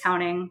were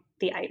discounting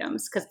the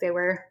items because they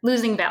were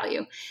losing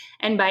value.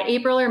 And by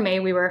April or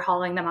May, we were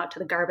hauling them out to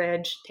the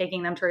garbage,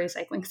 taking them to a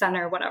recycling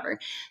center, whatever.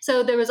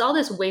 So there was all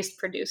this waste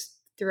produced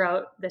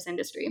throughout this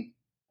industry.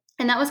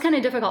 And that was kind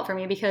of difficult for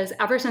me because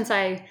ever since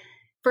I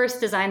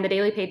first designed the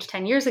Daily Page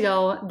 10 years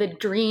ago, the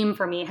dream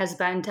for me has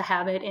been to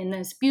have it in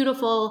this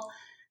beautiful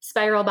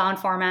spiral bound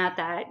format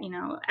that,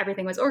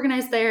 everything was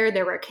organized there.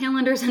 There were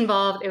calendars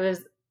involved. It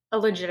was a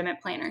legitimate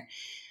planner.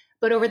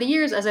 But over the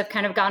years, as I've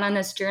kind of gone on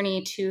this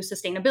journey to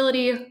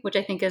sustainability, which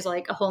I think is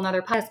like a whole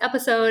nother podcast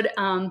episode,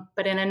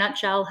 but in a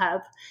nutshell,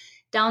 have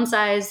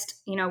downsized.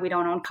 We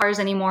don't own cars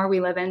anymore. We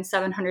live in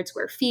 700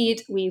 square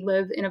feet. We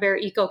live in a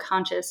very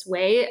eco-conscious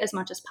way as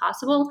much as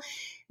possible.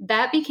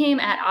 That became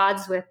at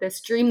odds with this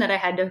dream that I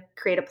had to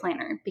create a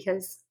planner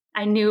because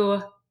I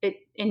knew it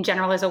in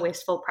general is a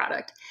wasteful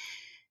product.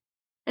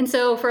 And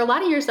so for a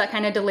lot of years, that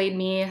kind of delayed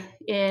me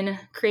in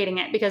creating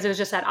it because it was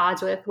just at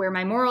odds with where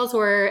my morals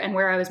were and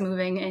where I was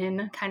moving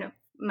in kind of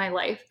my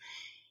life.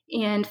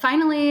 And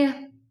finally,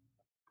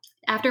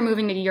 after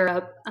moving to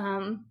Europe,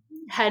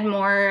 had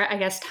more, I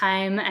guess,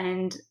 time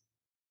and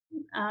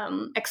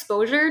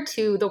exposure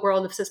to the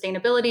world of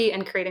sustainability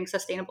and creating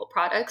sustainable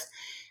products.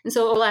 And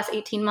so over the last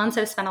 18 months,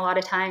 I've spent a lot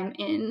of time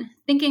in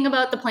thinking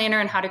about the planner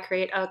and how to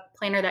create a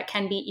planner that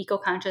can be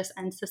eco-conscious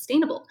and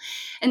sustainable.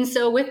 And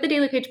so with the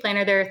Daily Page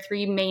Planner, there are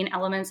three main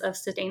elements of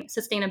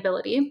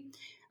sustainability.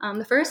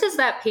 The first is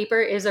that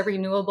paper is a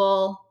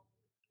renewable,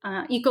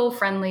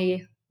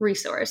 eco-friendly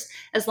resource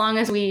as long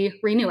as we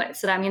renew it.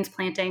 So that means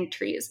planting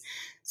trees.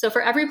 So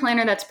for every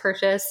planner that's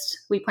purchased,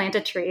 we plant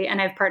a tree,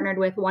 and I've partnered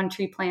with One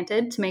Tree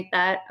Planted to make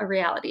that a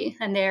reality.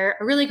 And they're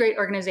a really great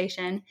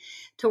organization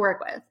to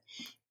work with.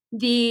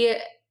 The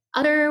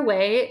other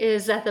way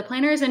is that the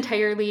planner is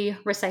entirely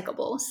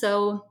recyclable.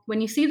 So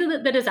when you see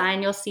the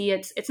design, you'll see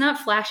it's not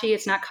flashy,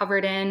 it's not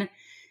covered in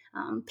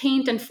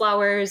paint and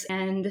flowers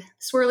and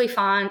swirly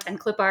font and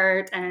clip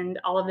art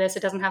and all of this.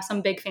 It doesn't have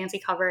some big fancy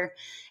cover.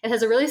 It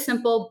has a really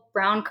simple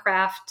brown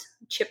craft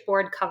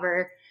chipboard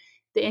cover.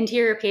 The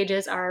interior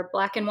pages are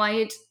black and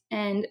white.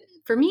 And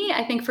for me,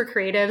 I think for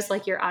creatives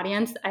like your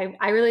audience,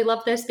 I really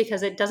love this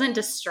because it doesn't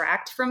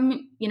distract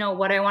from,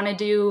 what I want to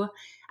do.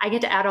 I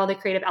get to add all the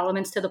creative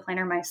elements to the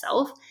planner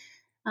myself,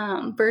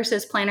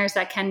 versus planners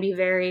that can be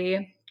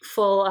very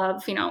full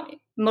of,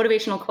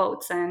 motivational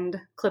quotes and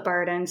clip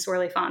art and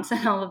swirly fonts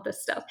and all of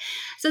this stuff.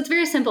 So it's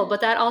very simple,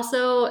 but that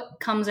also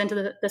comes into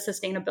the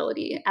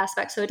sustainability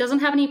aspect. So it doesn't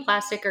have any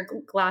plastic or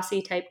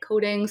glossy type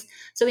coatings.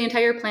 So the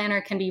entire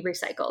planner can be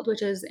recycled,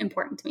 which is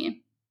important to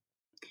me.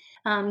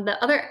 The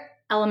other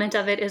element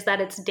of it is that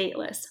it's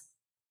dateless,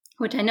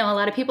 which I know a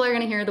lot of people are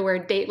going to hear the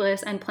word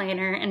dateless and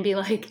planner and be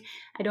like,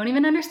 I don't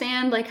even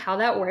understand like how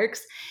that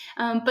works.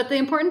 But the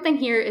important thing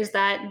here is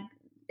that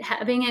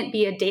having it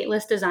be a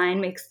dateless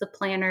design makes the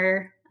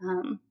planner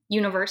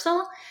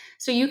universal.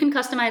 So you can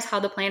customize how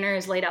the planner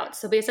is laid out.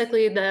 So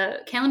basically the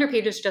calendar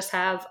pages just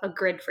have a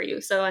grid for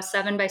you. So a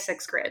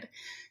 7x6 grid.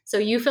 So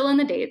you fill in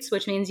the dates,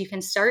 which means you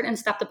can start and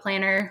stop the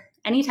planner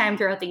anytime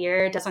throughout the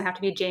year. It doesn't have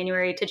to be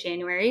January to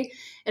January.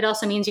 It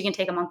also means you can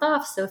take a month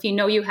off. So if you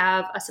know you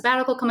have a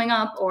sabbatical coming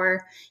up,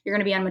 or you're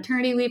going to be on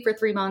maternity leave for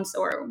 3 months,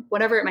 or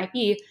whatever it might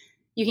be,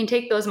 you can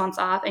take those months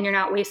off and you're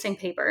not wasting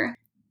paper.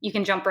 You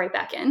can jump right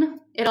back in.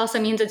 It also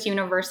means it's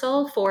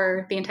universal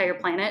for the entire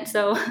planet.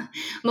 So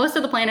most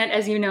of the planet,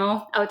 as you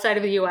know, outside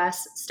of the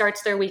US,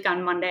 starts their week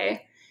on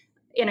Monday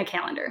in a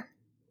calendar.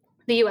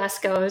 The US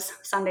goes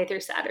Sunday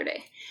through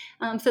Saturday.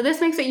 So this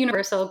makes it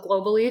universal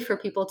globally for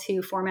people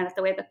to format it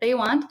the way that they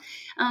want.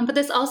 But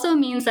this also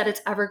means that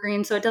it's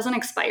evergreen, so it doesn't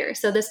expire.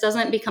 So this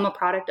doesn't become a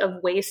product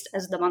of waste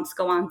as the months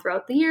go on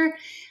throughout the year.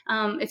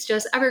 It's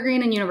just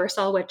evergreen and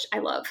universal, which I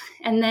love.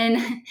 And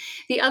then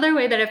the other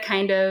way that I've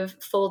kind of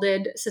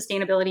folded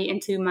sustainability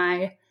into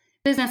my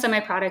business and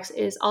my products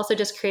is also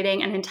just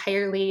creating an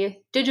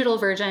entirely digital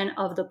version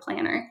of the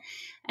planner.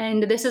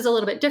 And this is a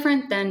little bit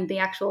different than the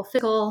actual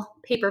physical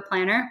paper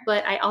planner,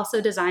 but I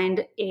also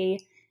designed a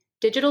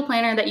digital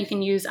planner that you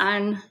can use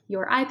on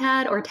your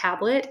iPad or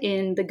tablet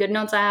in the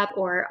GoodNotes app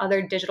or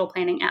other digital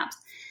planning apps.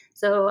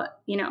 So,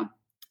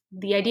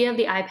 the idea of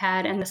the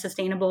iPad and the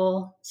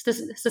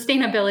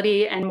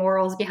sustainability and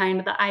morals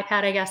behind the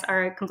iPad, I guess,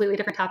 are a completely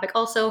different topic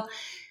also.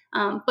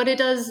 But it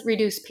does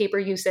reduce paper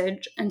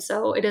usage. And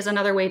so it is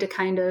another way to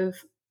kind of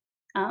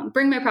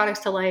bring my products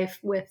to life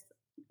with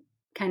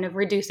kind of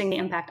reducing the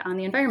impact on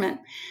the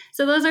environment.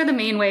 So those are the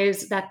main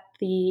ways that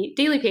the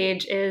daily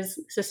page is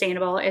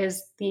sustainable: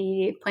 is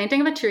the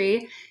planting of a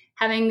tree,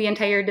 having the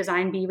entire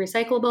design be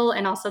recyclable,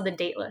 and also the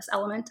dateless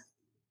element.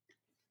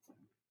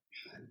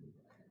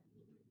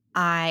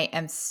 I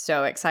am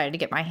so excited to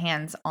get my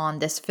hands on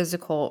this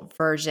physical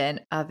version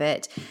of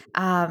it.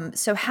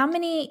 So how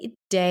many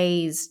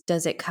days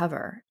does it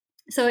cover?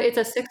 So it's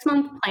a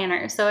 6-month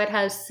planner. So it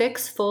has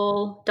 6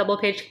 full double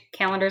page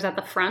calendars at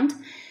the front,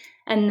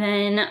 and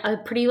then a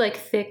pretty like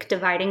thick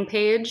dividing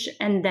page,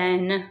 and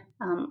then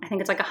I think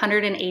it's like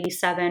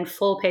 187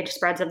 full page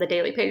spreads of the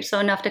daily page. So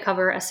enough to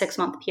cover a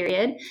 6-month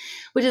period,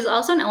 which is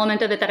also an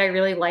element of it that I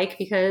really like,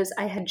 because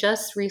I had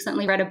just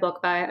recently read a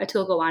book by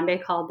Atul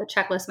Gawande called The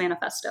Checklist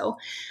Manifesto,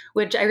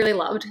 which I really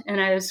loved.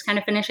 And I was kind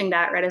of finishing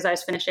that right as I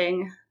was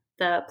finishing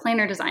the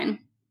planner design.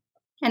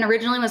 And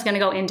originally was going to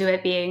go into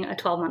it being a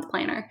 12-month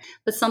planner.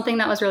 But something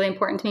that was really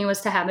important to me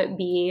was to have it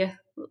be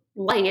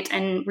light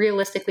and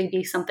realistically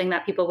be something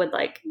that people would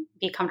like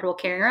be comfortable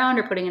carrying around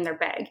or putting in their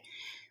bag.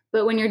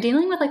 But when you're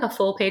dealing with like a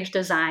full page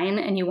design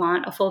and you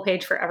want a full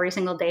page for every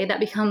single day, that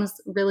becomes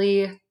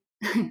really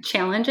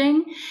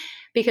challenging,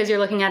 because you're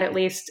looking at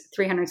least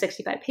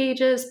 365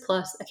 pages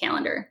plus a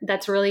calendar.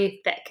 That's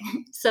really thick.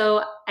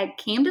 So I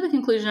came to the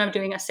conclusion of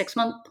doing a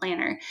 6-month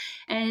planner.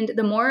 And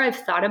the more I've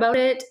thought about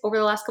it over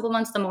the last couple of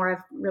months, the more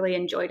I've really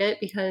enjoyed it,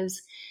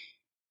 because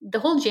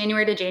the whole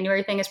January to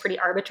January thing is pretty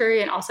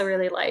arbitrary and also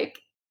really like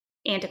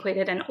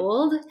antiquated and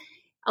old.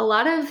 A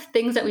lot of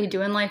things that we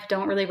do in life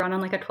don't really run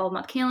on like a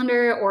 12-month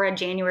calendar or a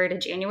January to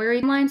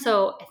January line.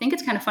 So I think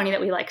it's kind of funny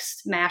that we like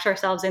smash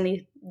ourselves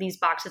in these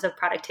boxes of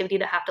productivity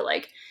that have to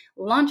like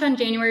launch on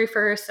January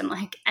 1st and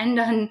like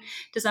end on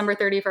December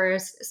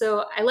 31st.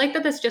 So I like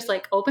that this just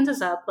like opens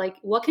us up. Like,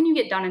 what can you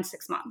get done in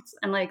 6 months?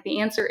 And like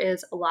the answer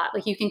is a lot.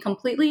 Like, you can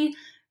completely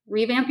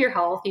revamp your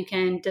health. You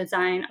can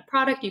design a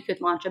product. You could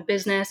launch a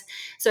business.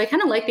 So I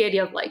kind of like the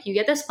idea of like, you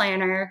get this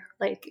planner,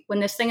 like when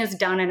this thing is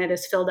done and it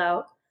is filled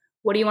out,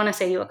 what do you want to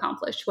say you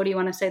accomplished? What do you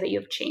want to say that you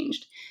have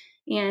changed?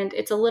 And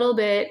it's a little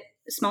bit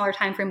smaller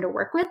time frame to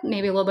work with,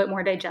 maybe a little bit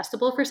more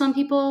digestible for some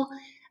people.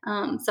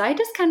 So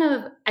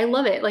I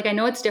love it. Like, I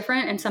know it's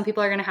different, and some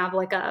people are going to have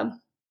like a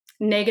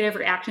negative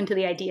reaction to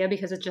the idea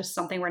because it's just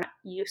something we're not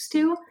used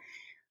to.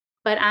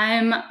 But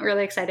I'm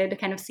really excited to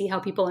kind of see how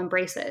people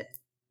embrace it.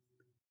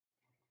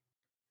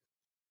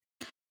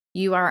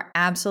 You are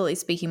absolutely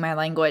speaking my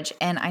language,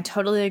 and I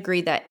totally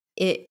agree that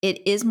it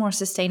is more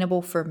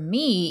sustainable for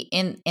me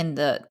in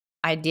the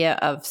idea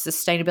of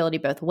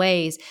sustainability both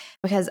ways,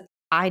 because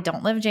I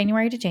don't live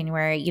January to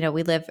January.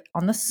 We live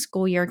on the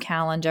school year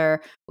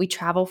calendar. We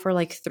travel for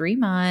like 3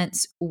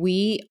 months.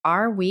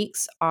 Our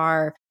weeks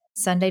are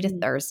Sunday to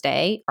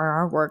Thursday are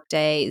our work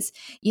days,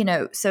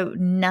 so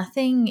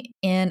nothing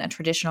in a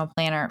traditional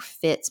planner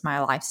fits my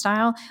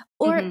lifestyle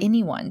or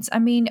anyone's. I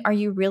mean, are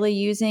you really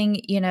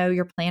using,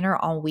 your planner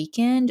all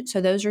weekend?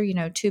 So those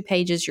are, 2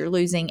 pages you're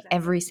losing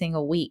every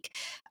single week.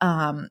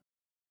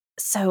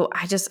 So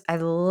I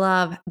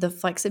love the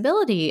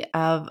flexibility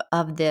of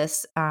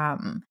this.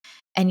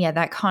 And yeah,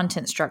 that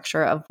content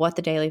structure of what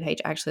the daily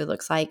page actually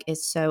looks like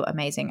is so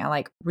amazing. I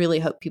like really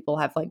hope people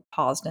have like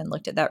paused and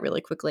looked at that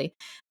really quickly.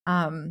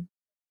 So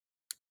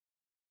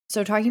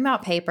talking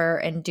about paper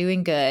and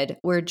doing good,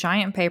 we're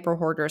giant paper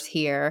hoarders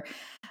here.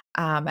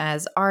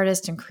 As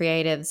artists and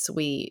creatives,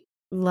 we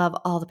Love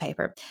all the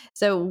paper.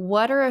 So,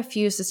 what are a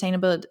few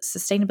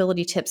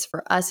sustainability tips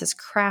for us as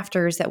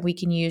crafters that we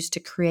can use to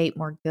create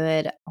more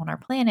good on our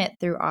planet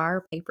through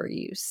our paper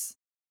use?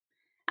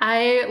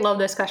 I love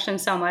this question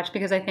so much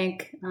because I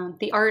think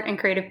the art and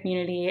creative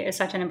community is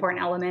such an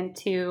important element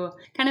to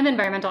kind of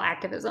environmental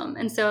activism.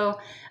 And so,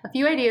 a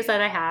few ideas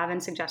that I have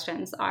and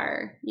suggestions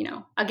are,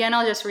 again,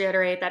 I'll just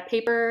reiterate that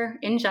paper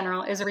in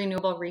general is a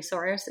renewable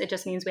resource. It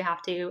just means we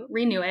have to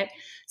renew it.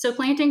 So,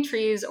 planting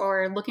trees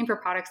or looking for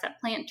products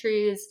that plant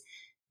trees,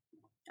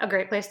 a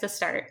great place to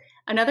start.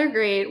 Another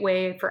great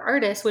way for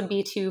artists would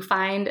be to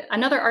find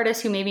another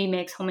artist who maybe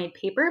makes homemade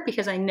paper,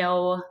 because I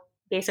know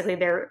basically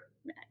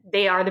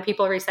they are the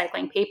people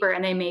recycling paper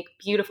and they make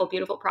beautiful,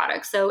 beautiful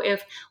products. So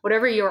if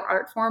whatever your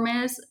art form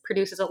is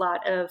produces a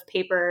lot of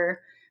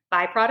paper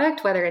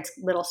byproduct, whether it's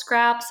little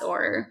scraps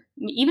or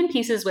even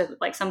pieces with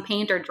like some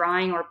paint or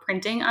drawing or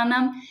printing on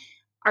them,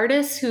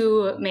 artists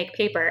who make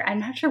paper, I'm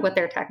not sure what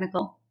their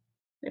technical,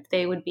 if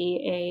they would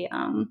be a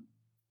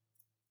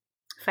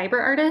fiber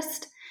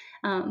artist,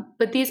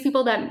 but these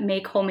people that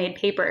make homemade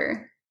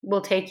paper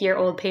will take your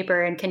old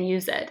paper and can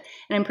use it.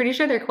 And I'm pretty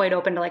sure they're quite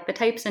open to like the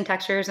types and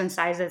textures and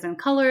sizes and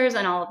colors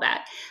and all of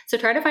that. So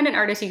try to find an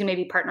artist you can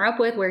maybe partner up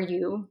with where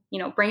you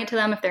bring it to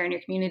them if they're in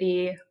your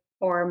community,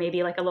 or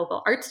maybe like a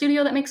local art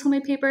studio that makes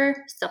homemade paper,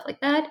 stuff like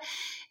that.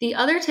 The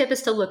other tip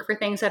is to look for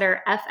things that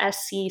are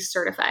FSC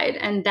certified,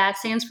 and that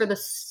stands for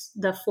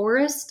the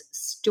Forest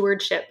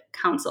Stewardship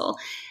Council.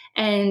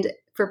 And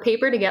for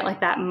paper to get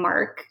like that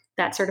mark,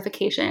 that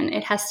certification,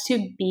 it has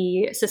to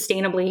be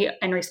sustainably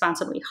and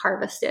responsibly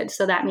harvested.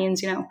 So that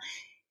means,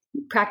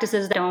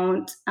 practices that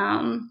don't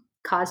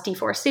cause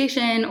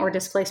deforestation or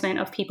displacement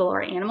of people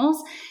or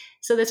animals.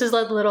 So this is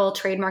a little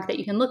trademark that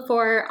you can look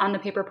for on the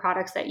paper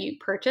products that you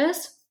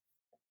purchase.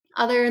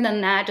 Other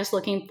than that, just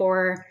looking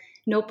for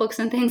notebooks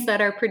and things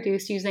that are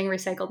produced using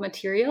recycled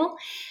material.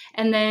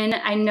 And then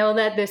I know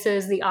that this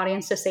is the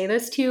audience to say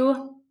this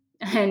to,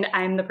 and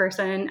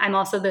I'm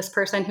also this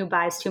person who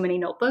buys too many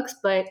notebooks,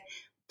 but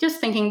just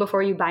thinking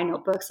before you buy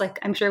notebooks, like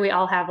I'm sure we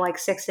all have like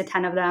 6 to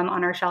 10 of them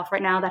on our shelf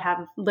right now that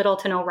have little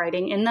to no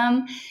writing in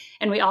them.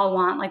 And we all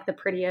want like the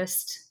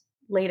prettiest,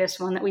 latest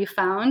one that we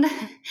found.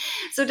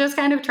 So just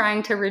kind of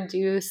trying to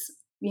reduce,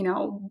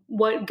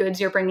 what goods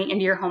you're bringing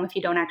into your home if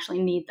you don't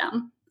actually need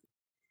them.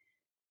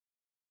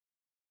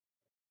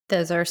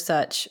 Those are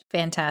such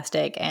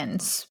fantastic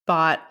and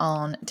spot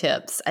on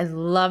tips. I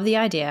love the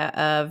idea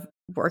of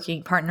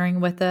partnering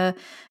with a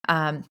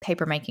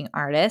paper making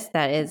artist.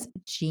 That is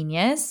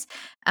genius.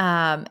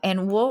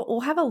 And we'll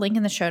have a link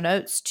in the show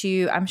notes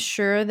to, I'm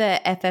sure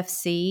that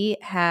FSC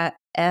has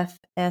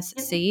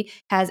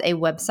a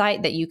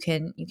website that you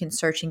can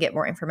search and get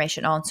more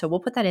information on. So we'll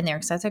put that in there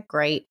because that's a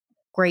great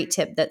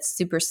tip that's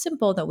super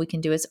simple that we can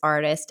do as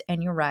artists.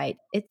 And you're right,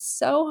 it's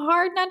so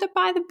hard not to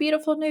buy the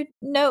beautiful new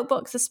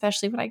notebooks,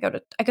 especially when I go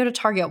to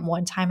Target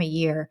one time a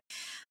year.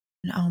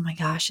 And oh my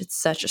gosh, it's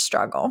such a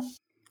struggle.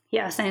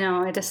 Yes, I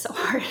know. It is so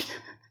hard.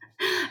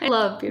 I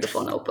love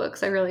beautiful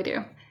notebooks. I really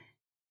do.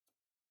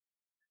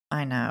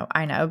 I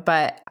know.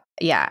 But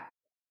yeah,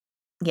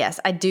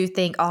 yes, I do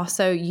think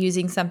also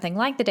using something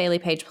like the Daily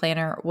Page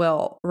Planner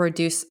will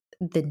reduce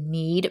the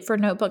need for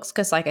notebooks,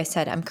 because like I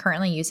said, I'm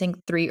currently using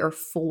 3 or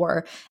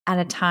 4 at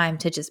a time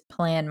to just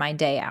plan my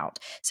day out.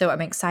 So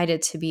I'm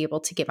excited to be able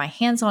to get my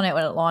hands on it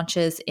when it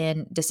launches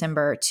in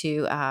December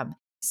to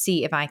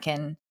see if I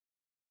can,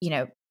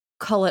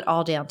 cull it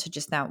all down to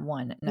just that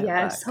one notebook.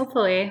 Yes,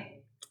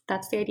 hopefully.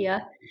 That's the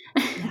idea.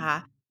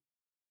 Yeah.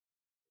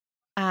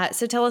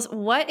 So tell us,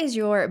 what is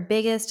your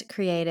biggest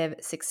creative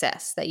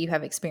success that you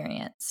have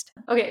experienced?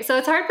 Okay, so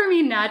it's hard for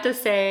me not to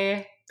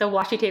say the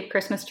washi tape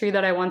Christmas tree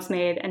that I once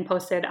made and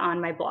posted on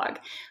my blog,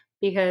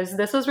 because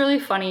this was really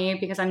funny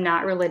because I'm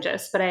not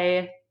religious, but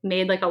I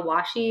made like a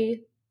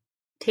washi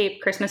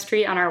tape Christmas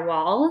tree on our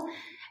wall,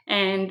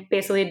 and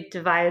basically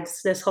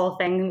divides this whole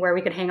thing where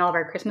we could hang all of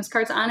our Christmas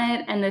cards on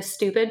it. And this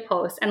stupid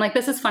post, and like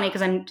this is funny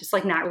because I'm just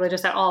like not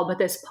religious at all, but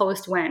this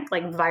post went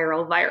like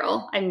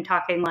viral. I'm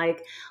talking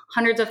like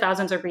hundreds of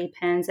thousands of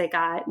repins. It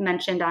got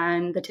mentioned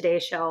on the Today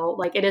Show.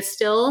 Like it is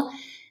still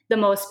the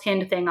most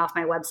pinned thing off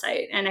my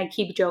website. And I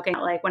keep joking,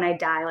 like when I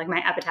die, like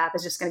my epitaph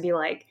is just going to be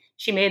like,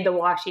 she made the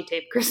washi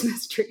tape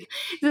Christmas tree,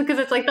 because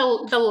it's like the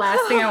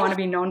last thing I want to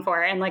be known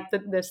for, and like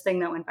this thing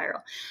that went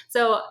viral.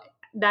 So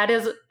that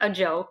is a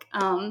joke.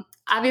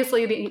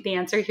 Obviously, the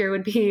answer here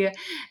would be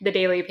the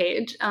Daily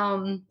Page.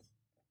 My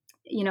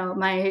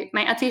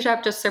Etsy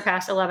shop just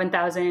surpassed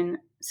 11,000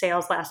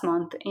 sales last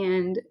month,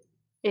 and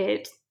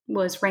it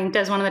was ranked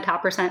as one of the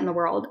top % in the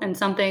world, and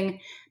something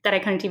that I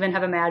couldn't even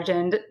have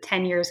imagined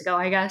 10 years ago,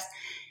 I guess.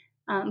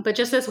 But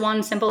just this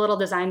one simple little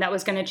design that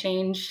was going to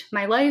change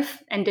my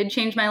life, and did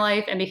change my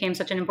life, and became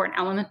such an important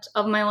element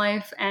of my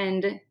life.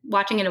 And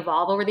watching it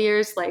evolve over the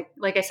years,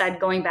 like I said,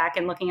 going back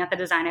and looking at the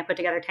design I put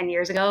together 10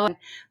 years ago and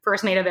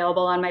first made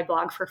available on my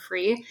blog for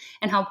free,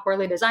 and how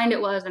poorly designed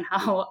it was, and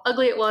how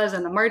ugly it was,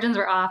 and the margins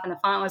were off, and the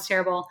font was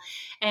terrible.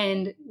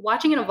 And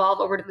watching it evolve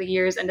over the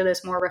years into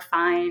this more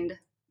refined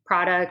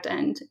product,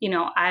 and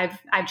I've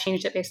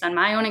changed it based on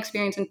my own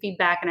experience and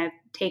feedback, and I've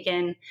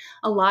taken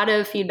a lot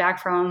of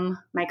feedback from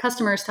my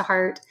customers to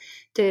heart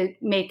to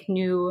make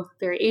new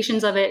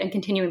variations of it and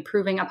continue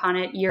improving upon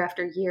it year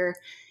after year.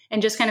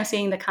 And just kind of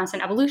seeing the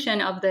constant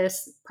evolution of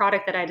this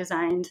product that I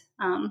designed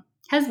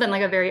has been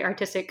like a very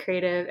artistic,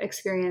 creative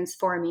experience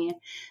for me.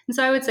 And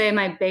so I would say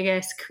my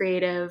biggest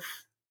creative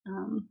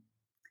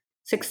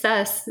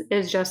success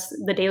is just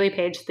the daily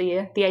page,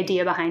 the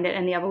idea behind it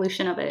and the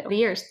evolution of it over the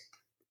years.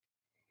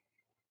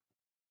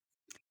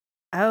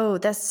 Oh,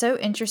 that's so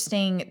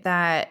interesting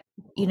that,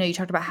 you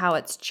talked about how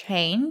it's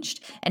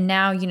changed and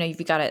now,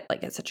 you've got it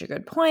like at such a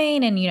good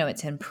point and,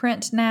 it's in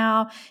print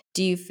now.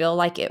 Do you feel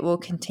like it will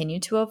continue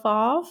to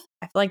evolve?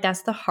 I feel like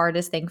that's the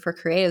hardest thing for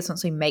creatives.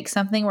 Once we make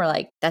something, we're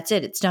like, that's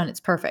it, it's done, it's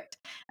perfect.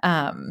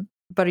 But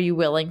are you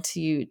willing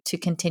to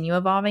continue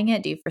evolving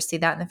it? Do you foresee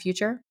that in the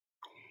future?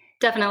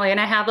 Definitely.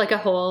 And I have like a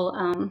whole,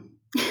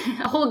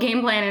 a whole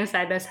game plan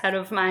inside this head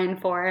of mine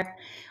for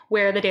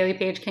where the daily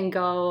page can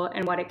go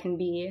and what it can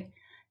be.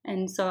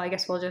 And so I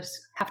guess we'll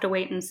just have to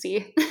wait and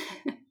see.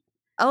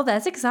 Oh,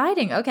 that's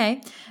exciting.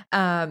 Okay.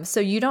 So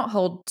you don't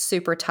hold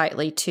super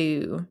tightly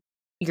to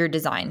your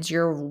designs.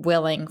 You're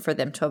willing for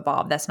them to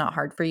evolve. That's not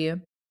hard for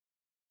you.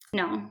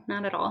 No,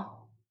 not at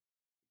all.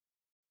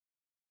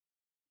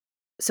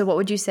 So what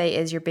would you say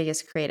is your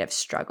biggest creative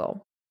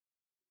struggle?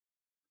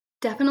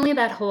 Definitely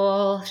that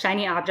whole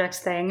shiny objects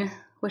thing,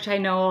 which I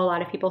know a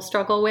lot of people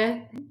struggle with.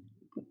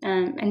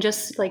 And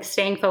just like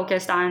staying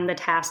focused on the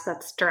task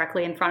that's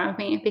directly in front of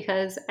me,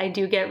 because I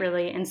do get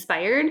really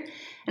inspired.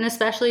 And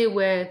especially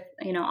with,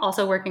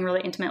 also working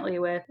really intimately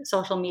with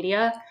social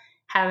media,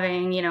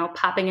 having,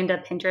 popping into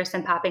Pinterest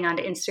and popping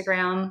onto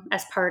Instagram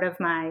as part of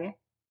my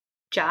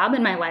job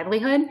and my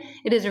livelihood,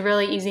 it is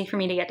really easy for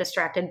me to get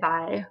distracted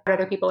by what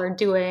other people are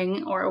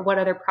doing or what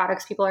other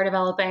products people are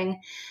developing.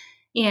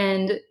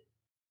 And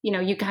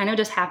you kind of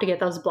just have to get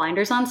those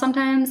blinders on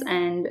sometimes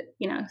and,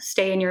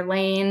 stay in your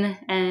lane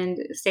and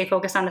stay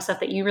focused on the stuff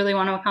that you really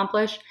want to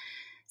accomplish.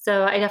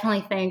 So I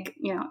definitely think,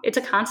 it's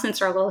a constant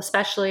struggle,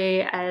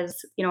 especially as,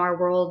 our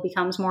world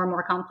becomes more and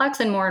more complex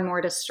and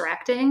more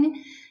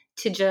distracting,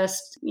 to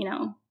just,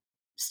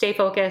 stay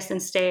focused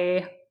and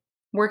stay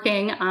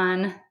working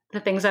on the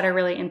things that are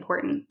really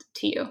important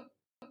to you.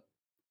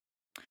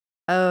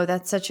 Oh,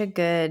 that's such a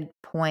good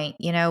point.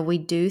 We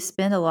do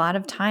spend a lot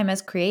of time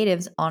as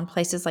creatives on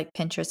places like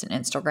Pinterest and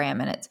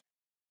Instagram, and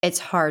it's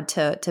hard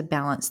to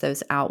balance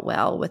those out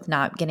well with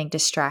not getting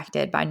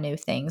distracted by new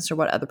things or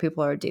what other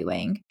people are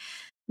doing.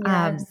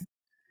 Yes.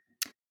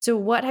 So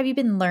what have you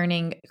been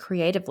learning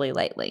creatively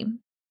lately?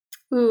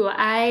 Ooh,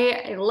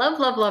 I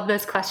love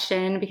this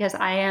question because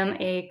I am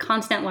a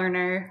constant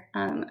learner.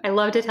 I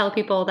love to tell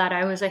people that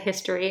I was a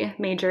history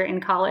major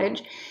in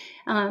college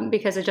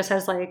because it just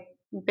has like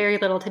very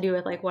little to do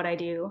with like what I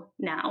do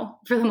now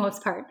for the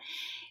most part,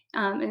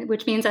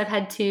 which means I've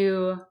had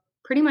to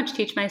pretty much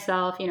teach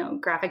myself,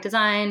 graphic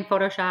design,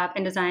 Photoshop,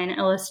 InDesign,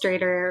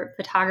 Illustrator,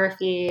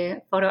 photography,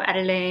 photo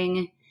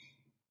editing,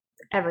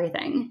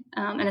 everything.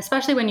 And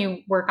especially when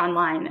you work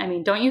online, I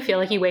mean, don't you feel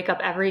like you wake up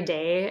every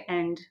day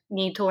and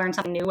need to learn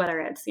something new,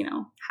 whether it's,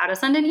 how to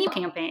send an email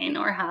campaign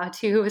or how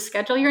to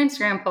schedule your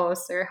Instagram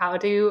posts or how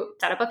to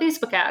set up a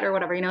Facebook ad or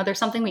whatever, there's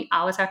something we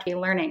always have to be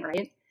learning,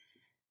 right?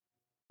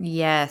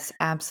 Yes,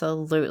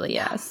 absolutely.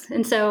 Yes.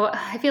 And so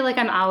I feel like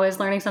I'm always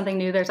learning something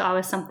new. There's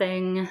always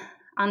something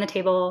on the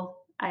table.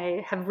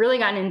 I have really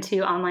gotten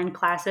into online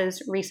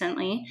classes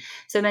recently.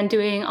 So I've been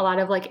doing a lot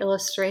of like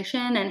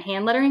illustration and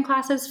hand lettering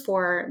classes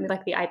for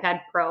like the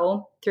iPad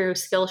Pro through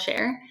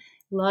Skillshare.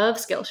 Love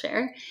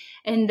Skillshare.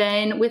 And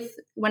then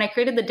when I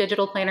created the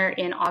digital planner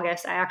in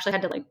August, I actually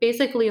had to like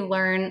basically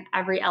learn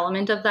every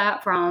element of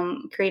that,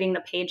 from creating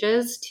the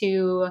pages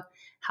to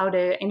how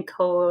to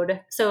encode.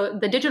 So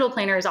the digital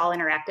planner is all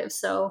interactive.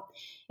 So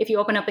if you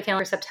open up the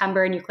calendar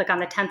September and you click on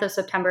the 10th of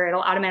September,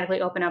 it'll automatically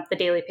open up the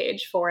daily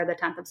page for the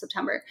 10th of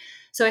September.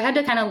 So I had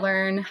to kind of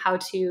learn how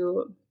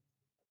to,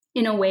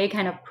 in a way,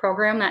 kind of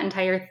program that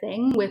entire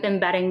thing with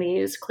embedding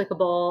these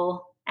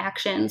clickable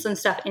actions and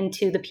stuff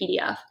into the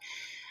PDF.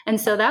 And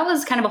so that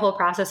was kind of a whole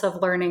process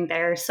of learning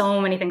there.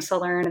 So many things to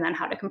learn, and then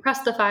how to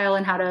compress the file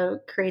and how to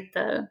create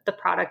the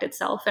product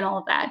itself and all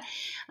of that.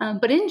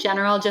 But in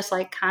general, just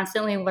like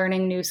constantly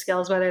learning new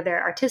skills, whether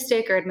they're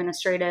artistic or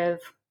administrative,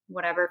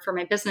 whatever, for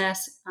my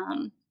business.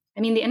 I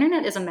mean, the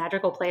internet is a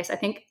magical place. I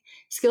think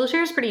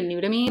Skillshare is pretty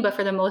new to me, but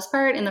for the most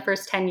part, in the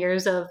first 10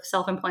 years of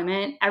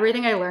self-employment,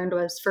 everything I learned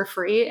was for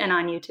free and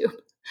on YouTube.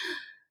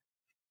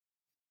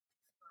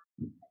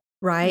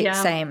 Right.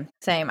 Yeah.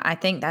 Same. I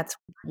think that's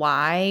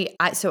why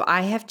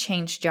I have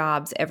changed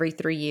jobs every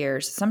 3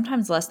 years,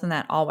 sometimes less than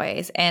that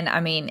always. And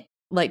I mean,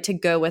 like, to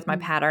go with my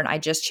pattern, I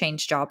just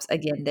changed jobs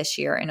again this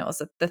year and it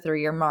was at the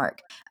 3-year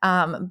mark.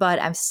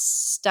 But I'm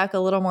stuck a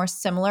little more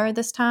similar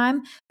this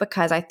time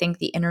because I think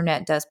the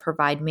internet does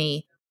provide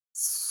me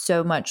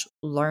so much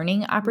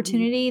learning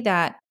opportunity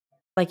that,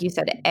 like you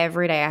said,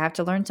 every day I have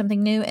to learn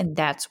something new. And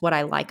that's what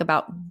I like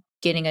about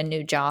getting a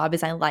new job,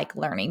 is I like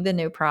learning the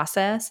new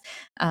process.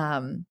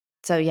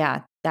 So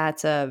yeah,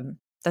 that's a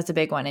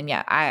big one. And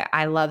yeah,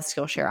 I love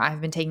Skillshare.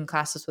 I've been taking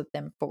classes with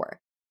them for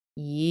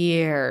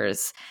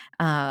years.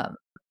 Um,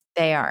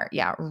 they are,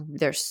 yeah,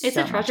 there's It's a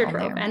so much treasure on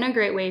trove there. and a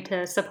great way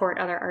to support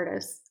other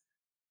artists.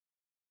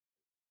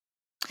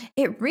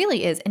 It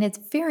really is, and it's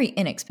very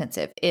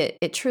inexpensive.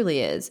 It truly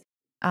is.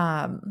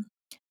 Um,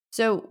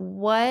 so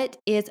what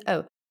is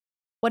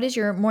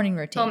your morning Oh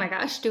my routine?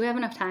 gosh, do we have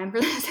enough time for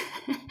this?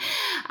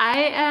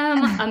 I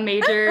am a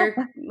major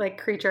like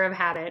creature of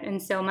habit,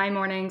 and so my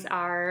mornings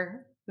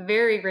are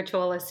very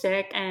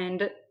ritualistic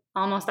and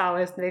almost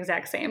always the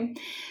exact same.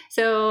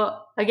 So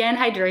again,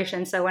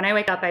 hydration. So when I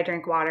wake up, I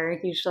drink water,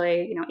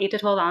 usually 8 to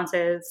 12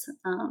 ounces,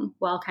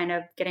 while kind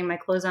of getting my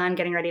clothes on,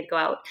 getting ready to go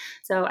out.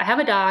 So I have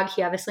a dog.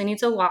 He obviously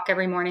needs a walk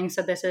every morning,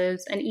 so this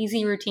is an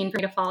easy routine for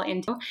me to fall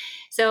into.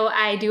 So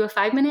I do a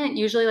 5 minute,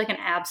 usually like an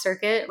ab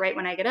circuit, right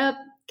when I get up,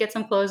 get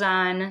some clothes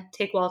on,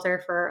 take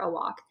Walter for a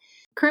walk.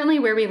 Currently,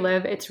 where we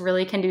live, it's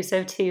really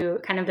conducive to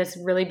kind of this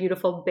really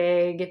beautiful,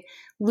 big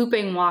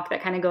looping walk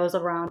that kind of goes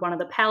around one of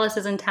the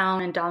palaces in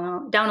town and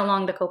down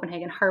along the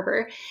Copenhagen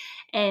Harbor.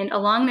 And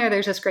along there,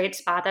 there's this great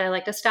spot that I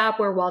like to stop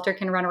where Walter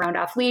can run around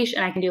off leash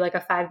and I can do like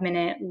a 5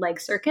 minute leg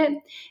circuit.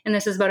 And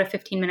this is about a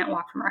 15-minute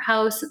walk from our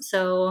house.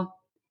 So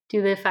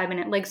do the 5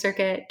 minute leg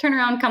circuit, turn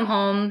around, come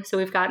home. So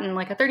we've gotten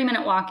like a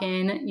 30-minute walk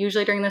in.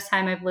 Usually during this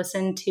time, I've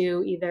listened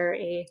to either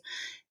a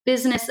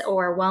business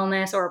or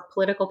wellness or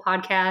political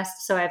podcast.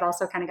 So I've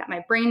also kind of got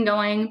my brain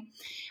going.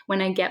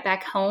 When I get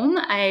back home,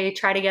 I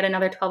try to get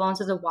another 12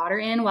 ounces of water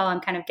in while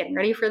I'm kind of getting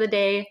ready for the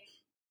day.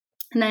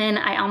 And then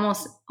I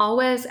almost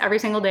always, every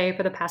single day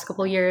for the past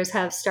couple of years,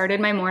 have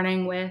started my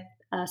morning with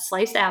a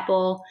sliced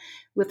apple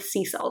with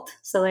sea salt.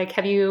 So, like,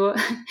 have you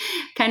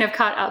kind of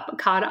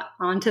caught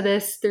onto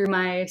this through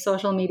my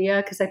social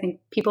media? Because I think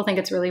people think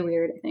it's really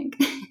weird, I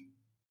think.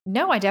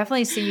 No, I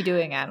definitely see you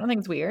doing it. I don't think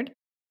it's weird.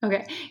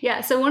 Okay.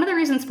 Yeah. So one of the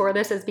reasons for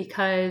this is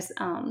because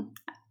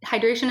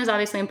hydration is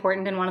obviously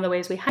important. And one of the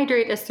ways we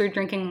hydrate is through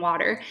drinking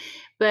water.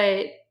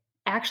 But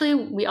actually,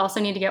 we also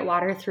need to get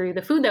water through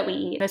the food that we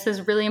eat. This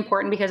is really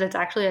important because it's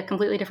actually a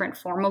completely different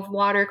form of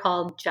water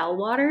called gel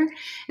water.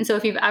 And so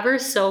if you've ever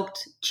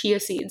soaked chia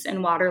seeds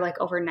in water like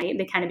overnight,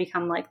 they kind of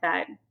become like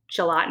that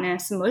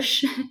gelatinous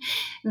mush.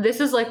 This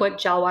is like what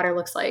gel water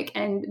looks like.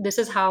 And this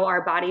is how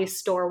our bodies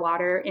store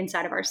water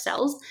inside of our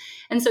cells.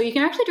 And so you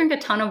can actually drink a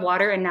ton of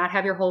water and not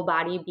have your whole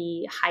body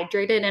be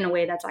hydrated in a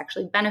way that's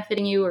actually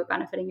benefiting you or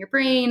benefiting your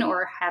brain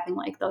or having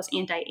like those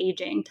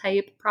anti-aging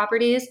type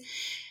properties.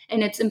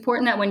 And it's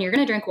important that when you're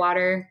going to drink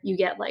water, you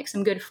get like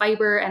some good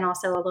fiber and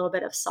also a little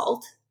bit of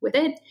salt with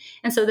it.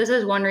 And so this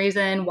is one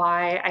reason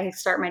why I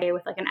start my day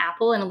with like an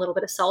apple and a little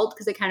bit of salt,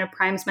 because it kind of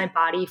primes my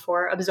body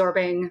for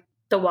absorbing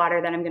the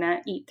water that I'm going to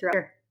eat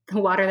throughout,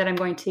 the water that I'm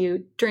going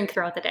to drink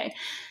throughout the day.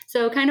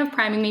 So kind of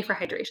priming me for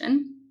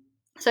hydration.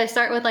 So I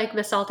start with like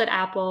the salted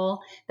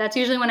apple. That's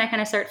usually when I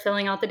kind of start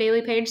filling out the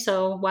daily page.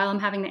 So while I'm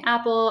having the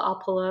apple,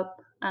 I'll pull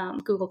up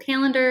Google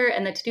Calendar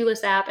and the to-do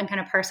list app and kind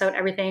of parse out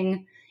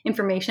everything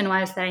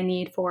information-wise that I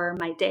need for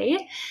my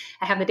day.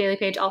 I have the daily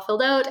page all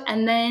filled out.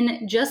 And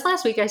then just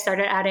last week, I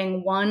started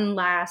adding one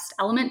last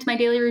element to my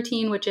daily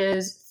routine, which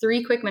is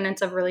 3 quick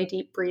minutes of really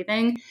deep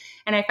breathing.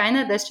 And I find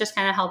that this just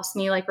kind of helps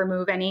me like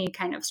remove any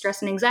kind of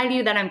stress and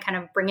anxiety that I'm kind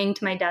of bringing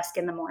to my desk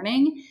in the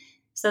morning,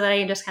 so that I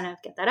can just kind of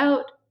get that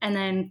out and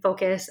then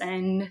focus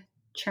and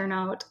churn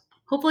out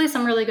hopefully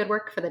some really good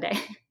work for the day.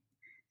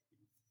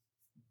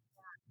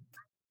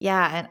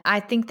 Yeah, and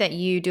I think that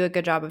you do a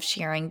good job of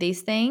sharing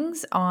these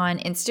things on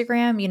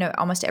Instagram.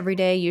 Almost every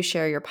day you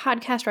share your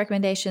podcast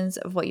recommendations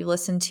of what you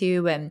listen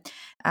to. And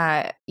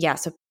yeah,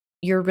 so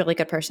you're a really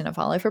good person to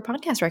follow for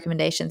podcast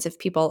recommendations if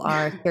people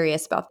are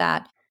curious about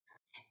that.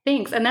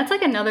 Thanks. And that's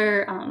like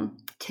another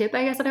tip,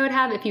 I guess, that I would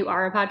have if you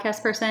are a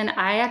podcast person.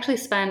 I actually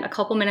spend a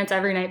couple minutes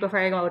every night before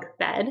I go to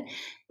bed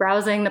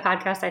browsing the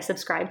podcast I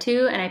subscribe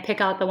to, and I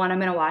pick out the one I'm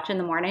going to watch in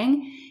the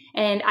morning.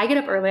 And I get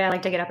up early. I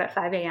like to get up at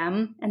 5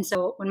 a.m. And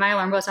so when my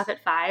alarm goes off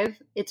at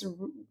 5, it's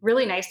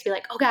really nice to be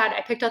like, oh God,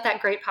 I picked out that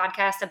great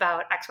podcast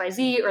about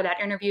XYZ or that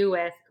interview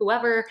with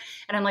whoever.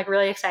 And I'm like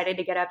really excited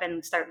to get up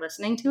and start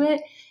listening to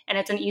it. And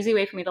it's an easy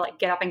way for me to like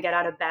get up and get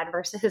out of bed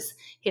versus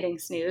hitting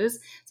snooze.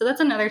 So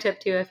that's another tip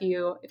too. If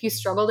you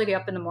struggle to get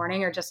up in the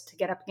morning or just to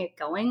get up and get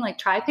going, like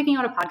try picking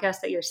out a podcast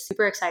that you're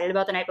super excited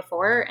about the night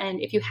before. And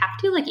if you have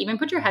to, like even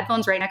put your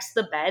headphones right next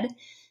to the bed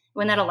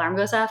when that alarm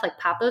goes off, like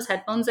pop those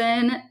headphones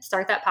in,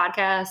 start that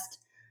podcast.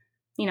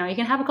 You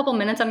can have a couple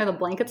minutes under the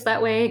blankets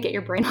that way, get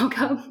your brain woke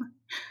up.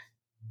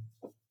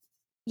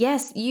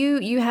 Yes,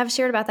 you have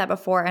shared about that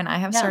before, and I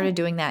have Yeah. started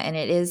doing that, and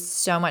it is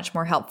so much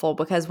more helpful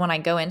because when I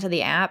go into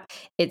the app,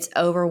 it's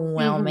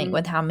overwhelming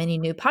with how many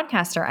new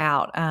podcasts are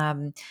out.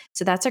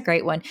 So that's a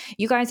great one.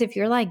 You guys, if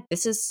you're like,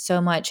 this is so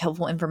much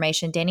helpful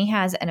information, Danny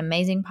has an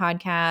amazing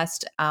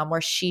podcast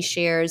where she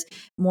shares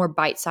more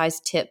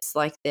bite-sized tips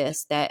like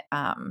this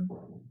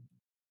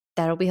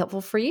that'll be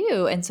helpful for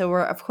you. And so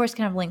we're, of course,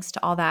 going to have links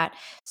to all that.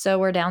 So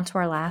we're down to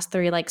our last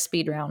 3 like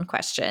speed round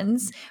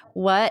questions.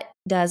 What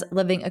does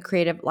living a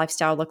creative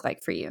lifestyle look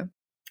like for you?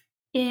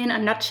 In a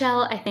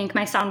nutshell, I think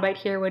my soundbite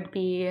here would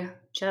be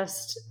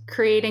just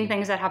creating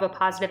things that have a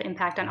positive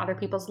impact on other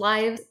people's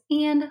lives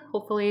and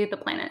hopefully the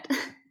planet.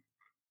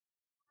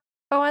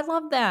 Oh, I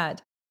love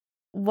that.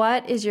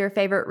 What is your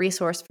favorite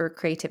resource for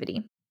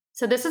creativity?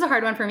 So this is a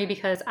hard one for me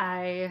because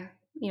I'm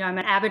an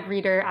avid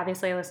reader.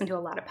 Obviously, I listen to a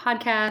lot of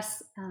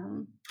podcasts.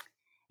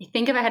 I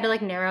think if I had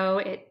to narrow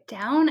it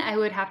down, I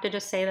would have to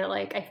just say that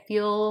I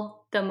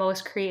feel the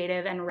most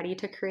creative and ready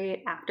to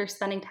create after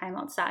spending time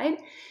outside.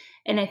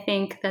 And I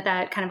think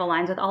that kind of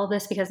aligns with all of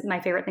this because my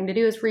favorite thing to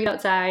do is read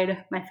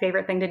outside. My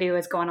favorite thing to do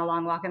is go on a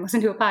long walk and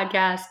listen to a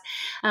podcast.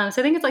 So I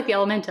think it's the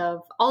element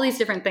of all these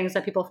different things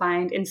that people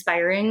find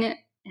inspiring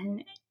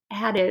and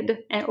added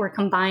or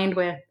combined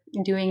with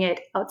doing it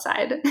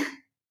outside.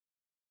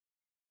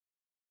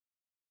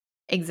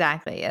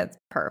 Exactly. It's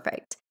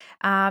perfect.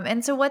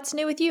 And so what's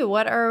new with you?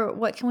 What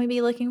can we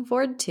be looking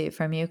forward to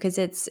from you? Because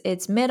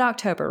it's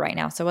mid-October right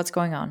now. So what's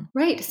going on?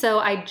 Right. So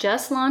I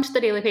just launched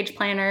the Daily Page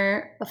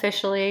Planner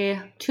officially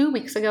 2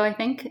 weeks ago, I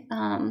think.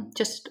 A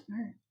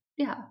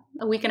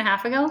week and a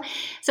half ago.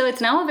 So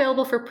it's now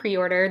available for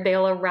pre-order.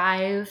 They'll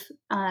arrive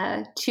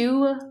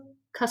to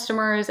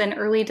customers in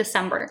early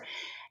December.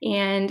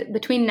 And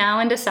between now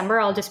and December,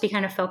 I'll just be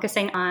kind of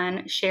focusing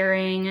on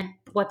sharing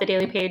what the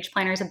Daily Page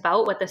Planner is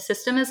about, what the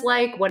system is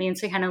like, what it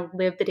means to kind of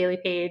live the Daily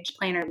Page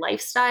Planner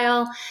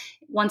lifestyle.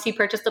 Once you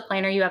purchase the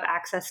planner, you have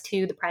access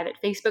to the private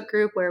Facebook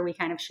group where we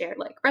kind of share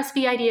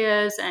recipe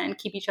ideas and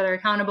keep each other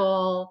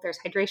accountable. There's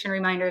hydration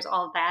reminders,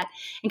 all of that,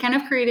 and kind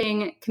of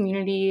creating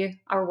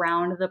community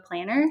around the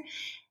planner.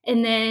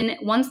 And then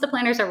once the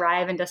planners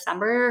arrive in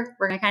December,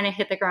 we're going to kind of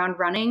hit the ground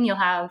running. You'll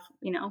have,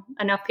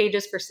 enough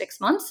pages for 6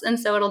 months. And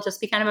so it'll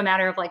just be kind of a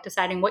matter of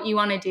deciding what you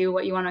want to do,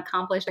 what you want to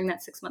accomplish during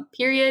that 6-month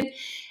period,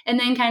 and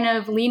then kind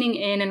of leaning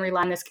in and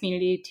relying on this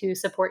community to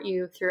support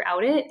you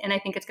throughout it. And I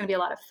think it's going to be a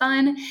lot of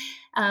fun.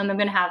 I'm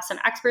going to have some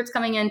experts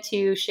coming in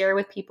to share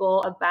with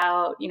people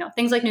about,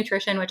 things like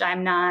nutrition, which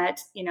I'm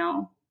not,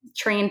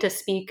 trained to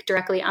speak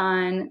directly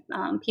on,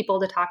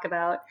 people to talk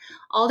about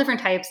all different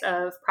types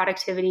of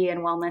productivity and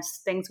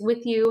wellness things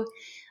with you,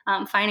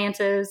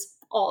 finances,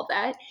 all of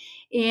that.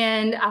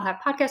 And I'll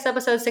have podcast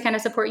episodes to kind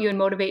of support you and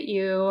motivate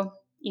you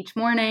each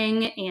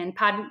morning, and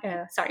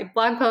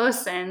blog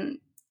posts and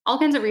all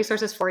kinds of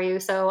resources for you.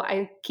 So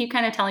I keep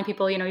kind of telling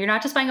people, you're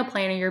not just buying a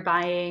planner, you're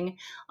buying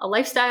a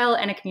lifestyle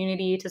and a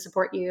community to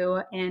support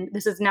you. And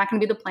this is not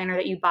going to be the planner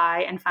that you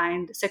buy and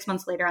find 6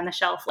 months later on the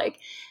shelf.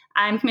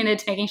 I'm committed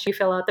to making sure you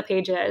fill out the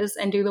pages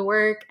and do the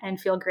work and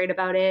feel great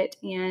about it.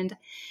 And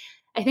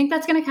I think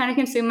that's going to kind of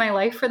consume my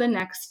life for the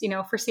next,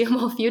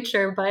 foreseeable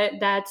future. But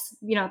that's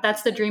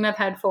the dream I've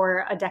had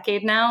for a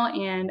decade now.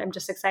 And I'm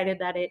just excited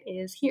that it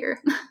is here.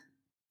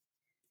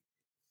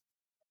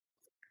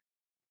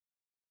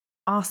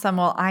 Awesome.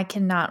 Well, I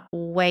cannot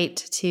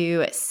wait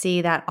to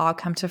see that all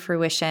come to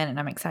fruition. And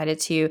I'm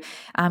excited to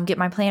get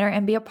my planner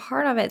and be a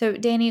part of it. So,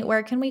 Danny,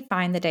 where can we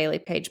find the Daily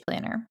Page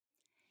Planner?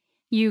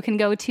 You can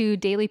go to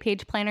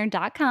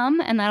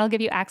dailypageplanner.com, and that'll give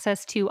you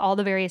access to all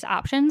the various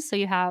options. So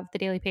you have the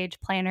Daily Page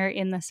Planner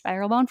in the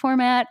spiral bound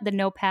format, the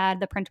notepad,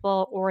 the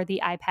printable, or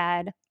the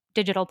iPad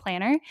digital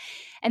planner.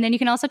 And then you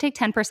can also take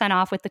 10%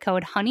 off with the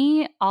code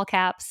HONEY, all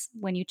caps,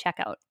 when you check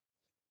out.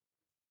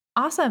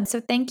 Awesome. So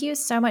thank you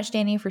so much,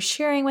 Danny, for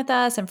sharing with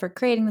us and for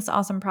creating this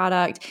awesome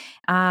product,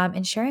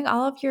 and sharing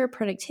all of your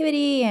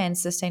productivity and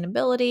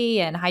sustainability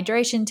and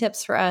hydration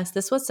tips for us.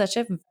 This was such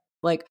a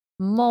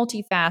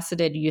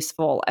multifaceted,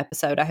 useful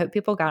episode. I hope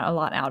people got a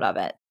lot out of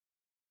it.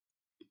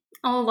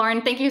 Oh,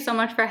 Lauren, thank you so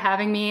much for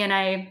having me. And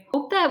I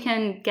hope that we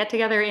can get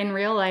together in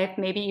real life,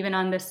 maybe even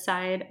on this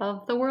side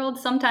of the world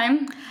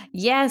sometime.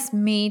 Yes,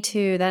 me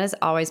too. That is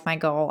always my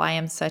goal. I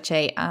am such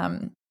a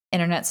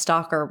internet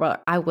stalker,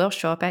 but I will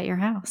show up at your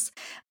house.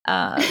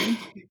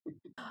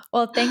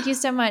 Well, thank you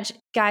so much,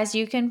 guys.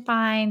 You can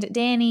find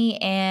Danny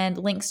and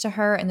links to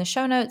her in the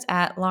show notes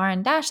at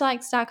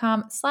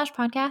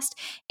lauren-likes.com/podcast,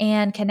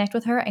 and connect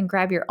with her and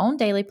grab your own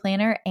daily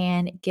planner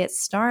and get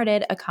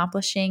started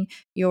accomplishing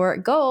your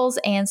goals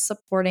and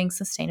supporting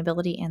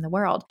sustainability in the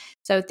world.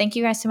 So thank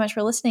you guys so much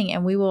for listening,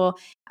 and we will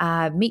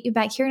meet you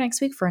back here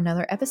next week for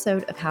another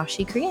episode of How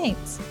She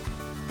Creates.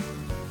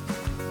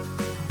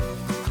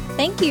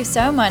 Thank you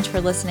so much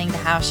for listening to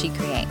How She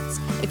Creates.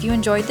 If you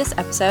enjoyed this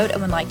episode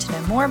and would like to know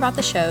more about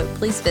the show,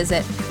 please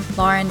visit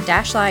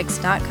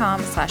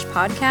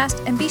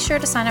lauren-likes.com/podcast, and be sure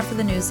to sign up for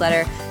the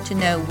newsletter to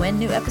know when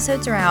new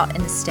episodes are out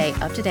and to stay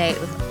up to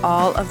date with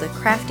all of the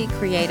crafty,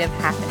 creative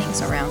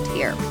happenings around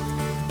here.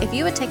 If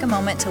you would take a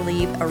moment to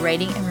leave a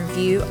rating and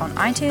review on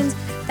iTunes,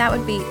 that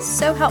would be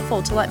so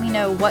helpful to let me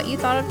know what you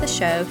thought of the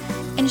show,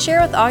 and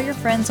share with all your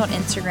friends on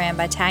Instagram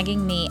by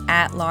tagging me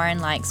at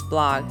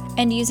LaurenLikesBlog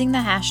and using the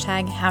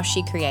hashtag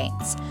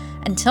HowSheCreates.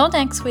 Until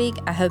next week,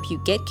 I hope you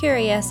get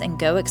curious and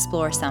go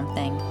explore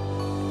something.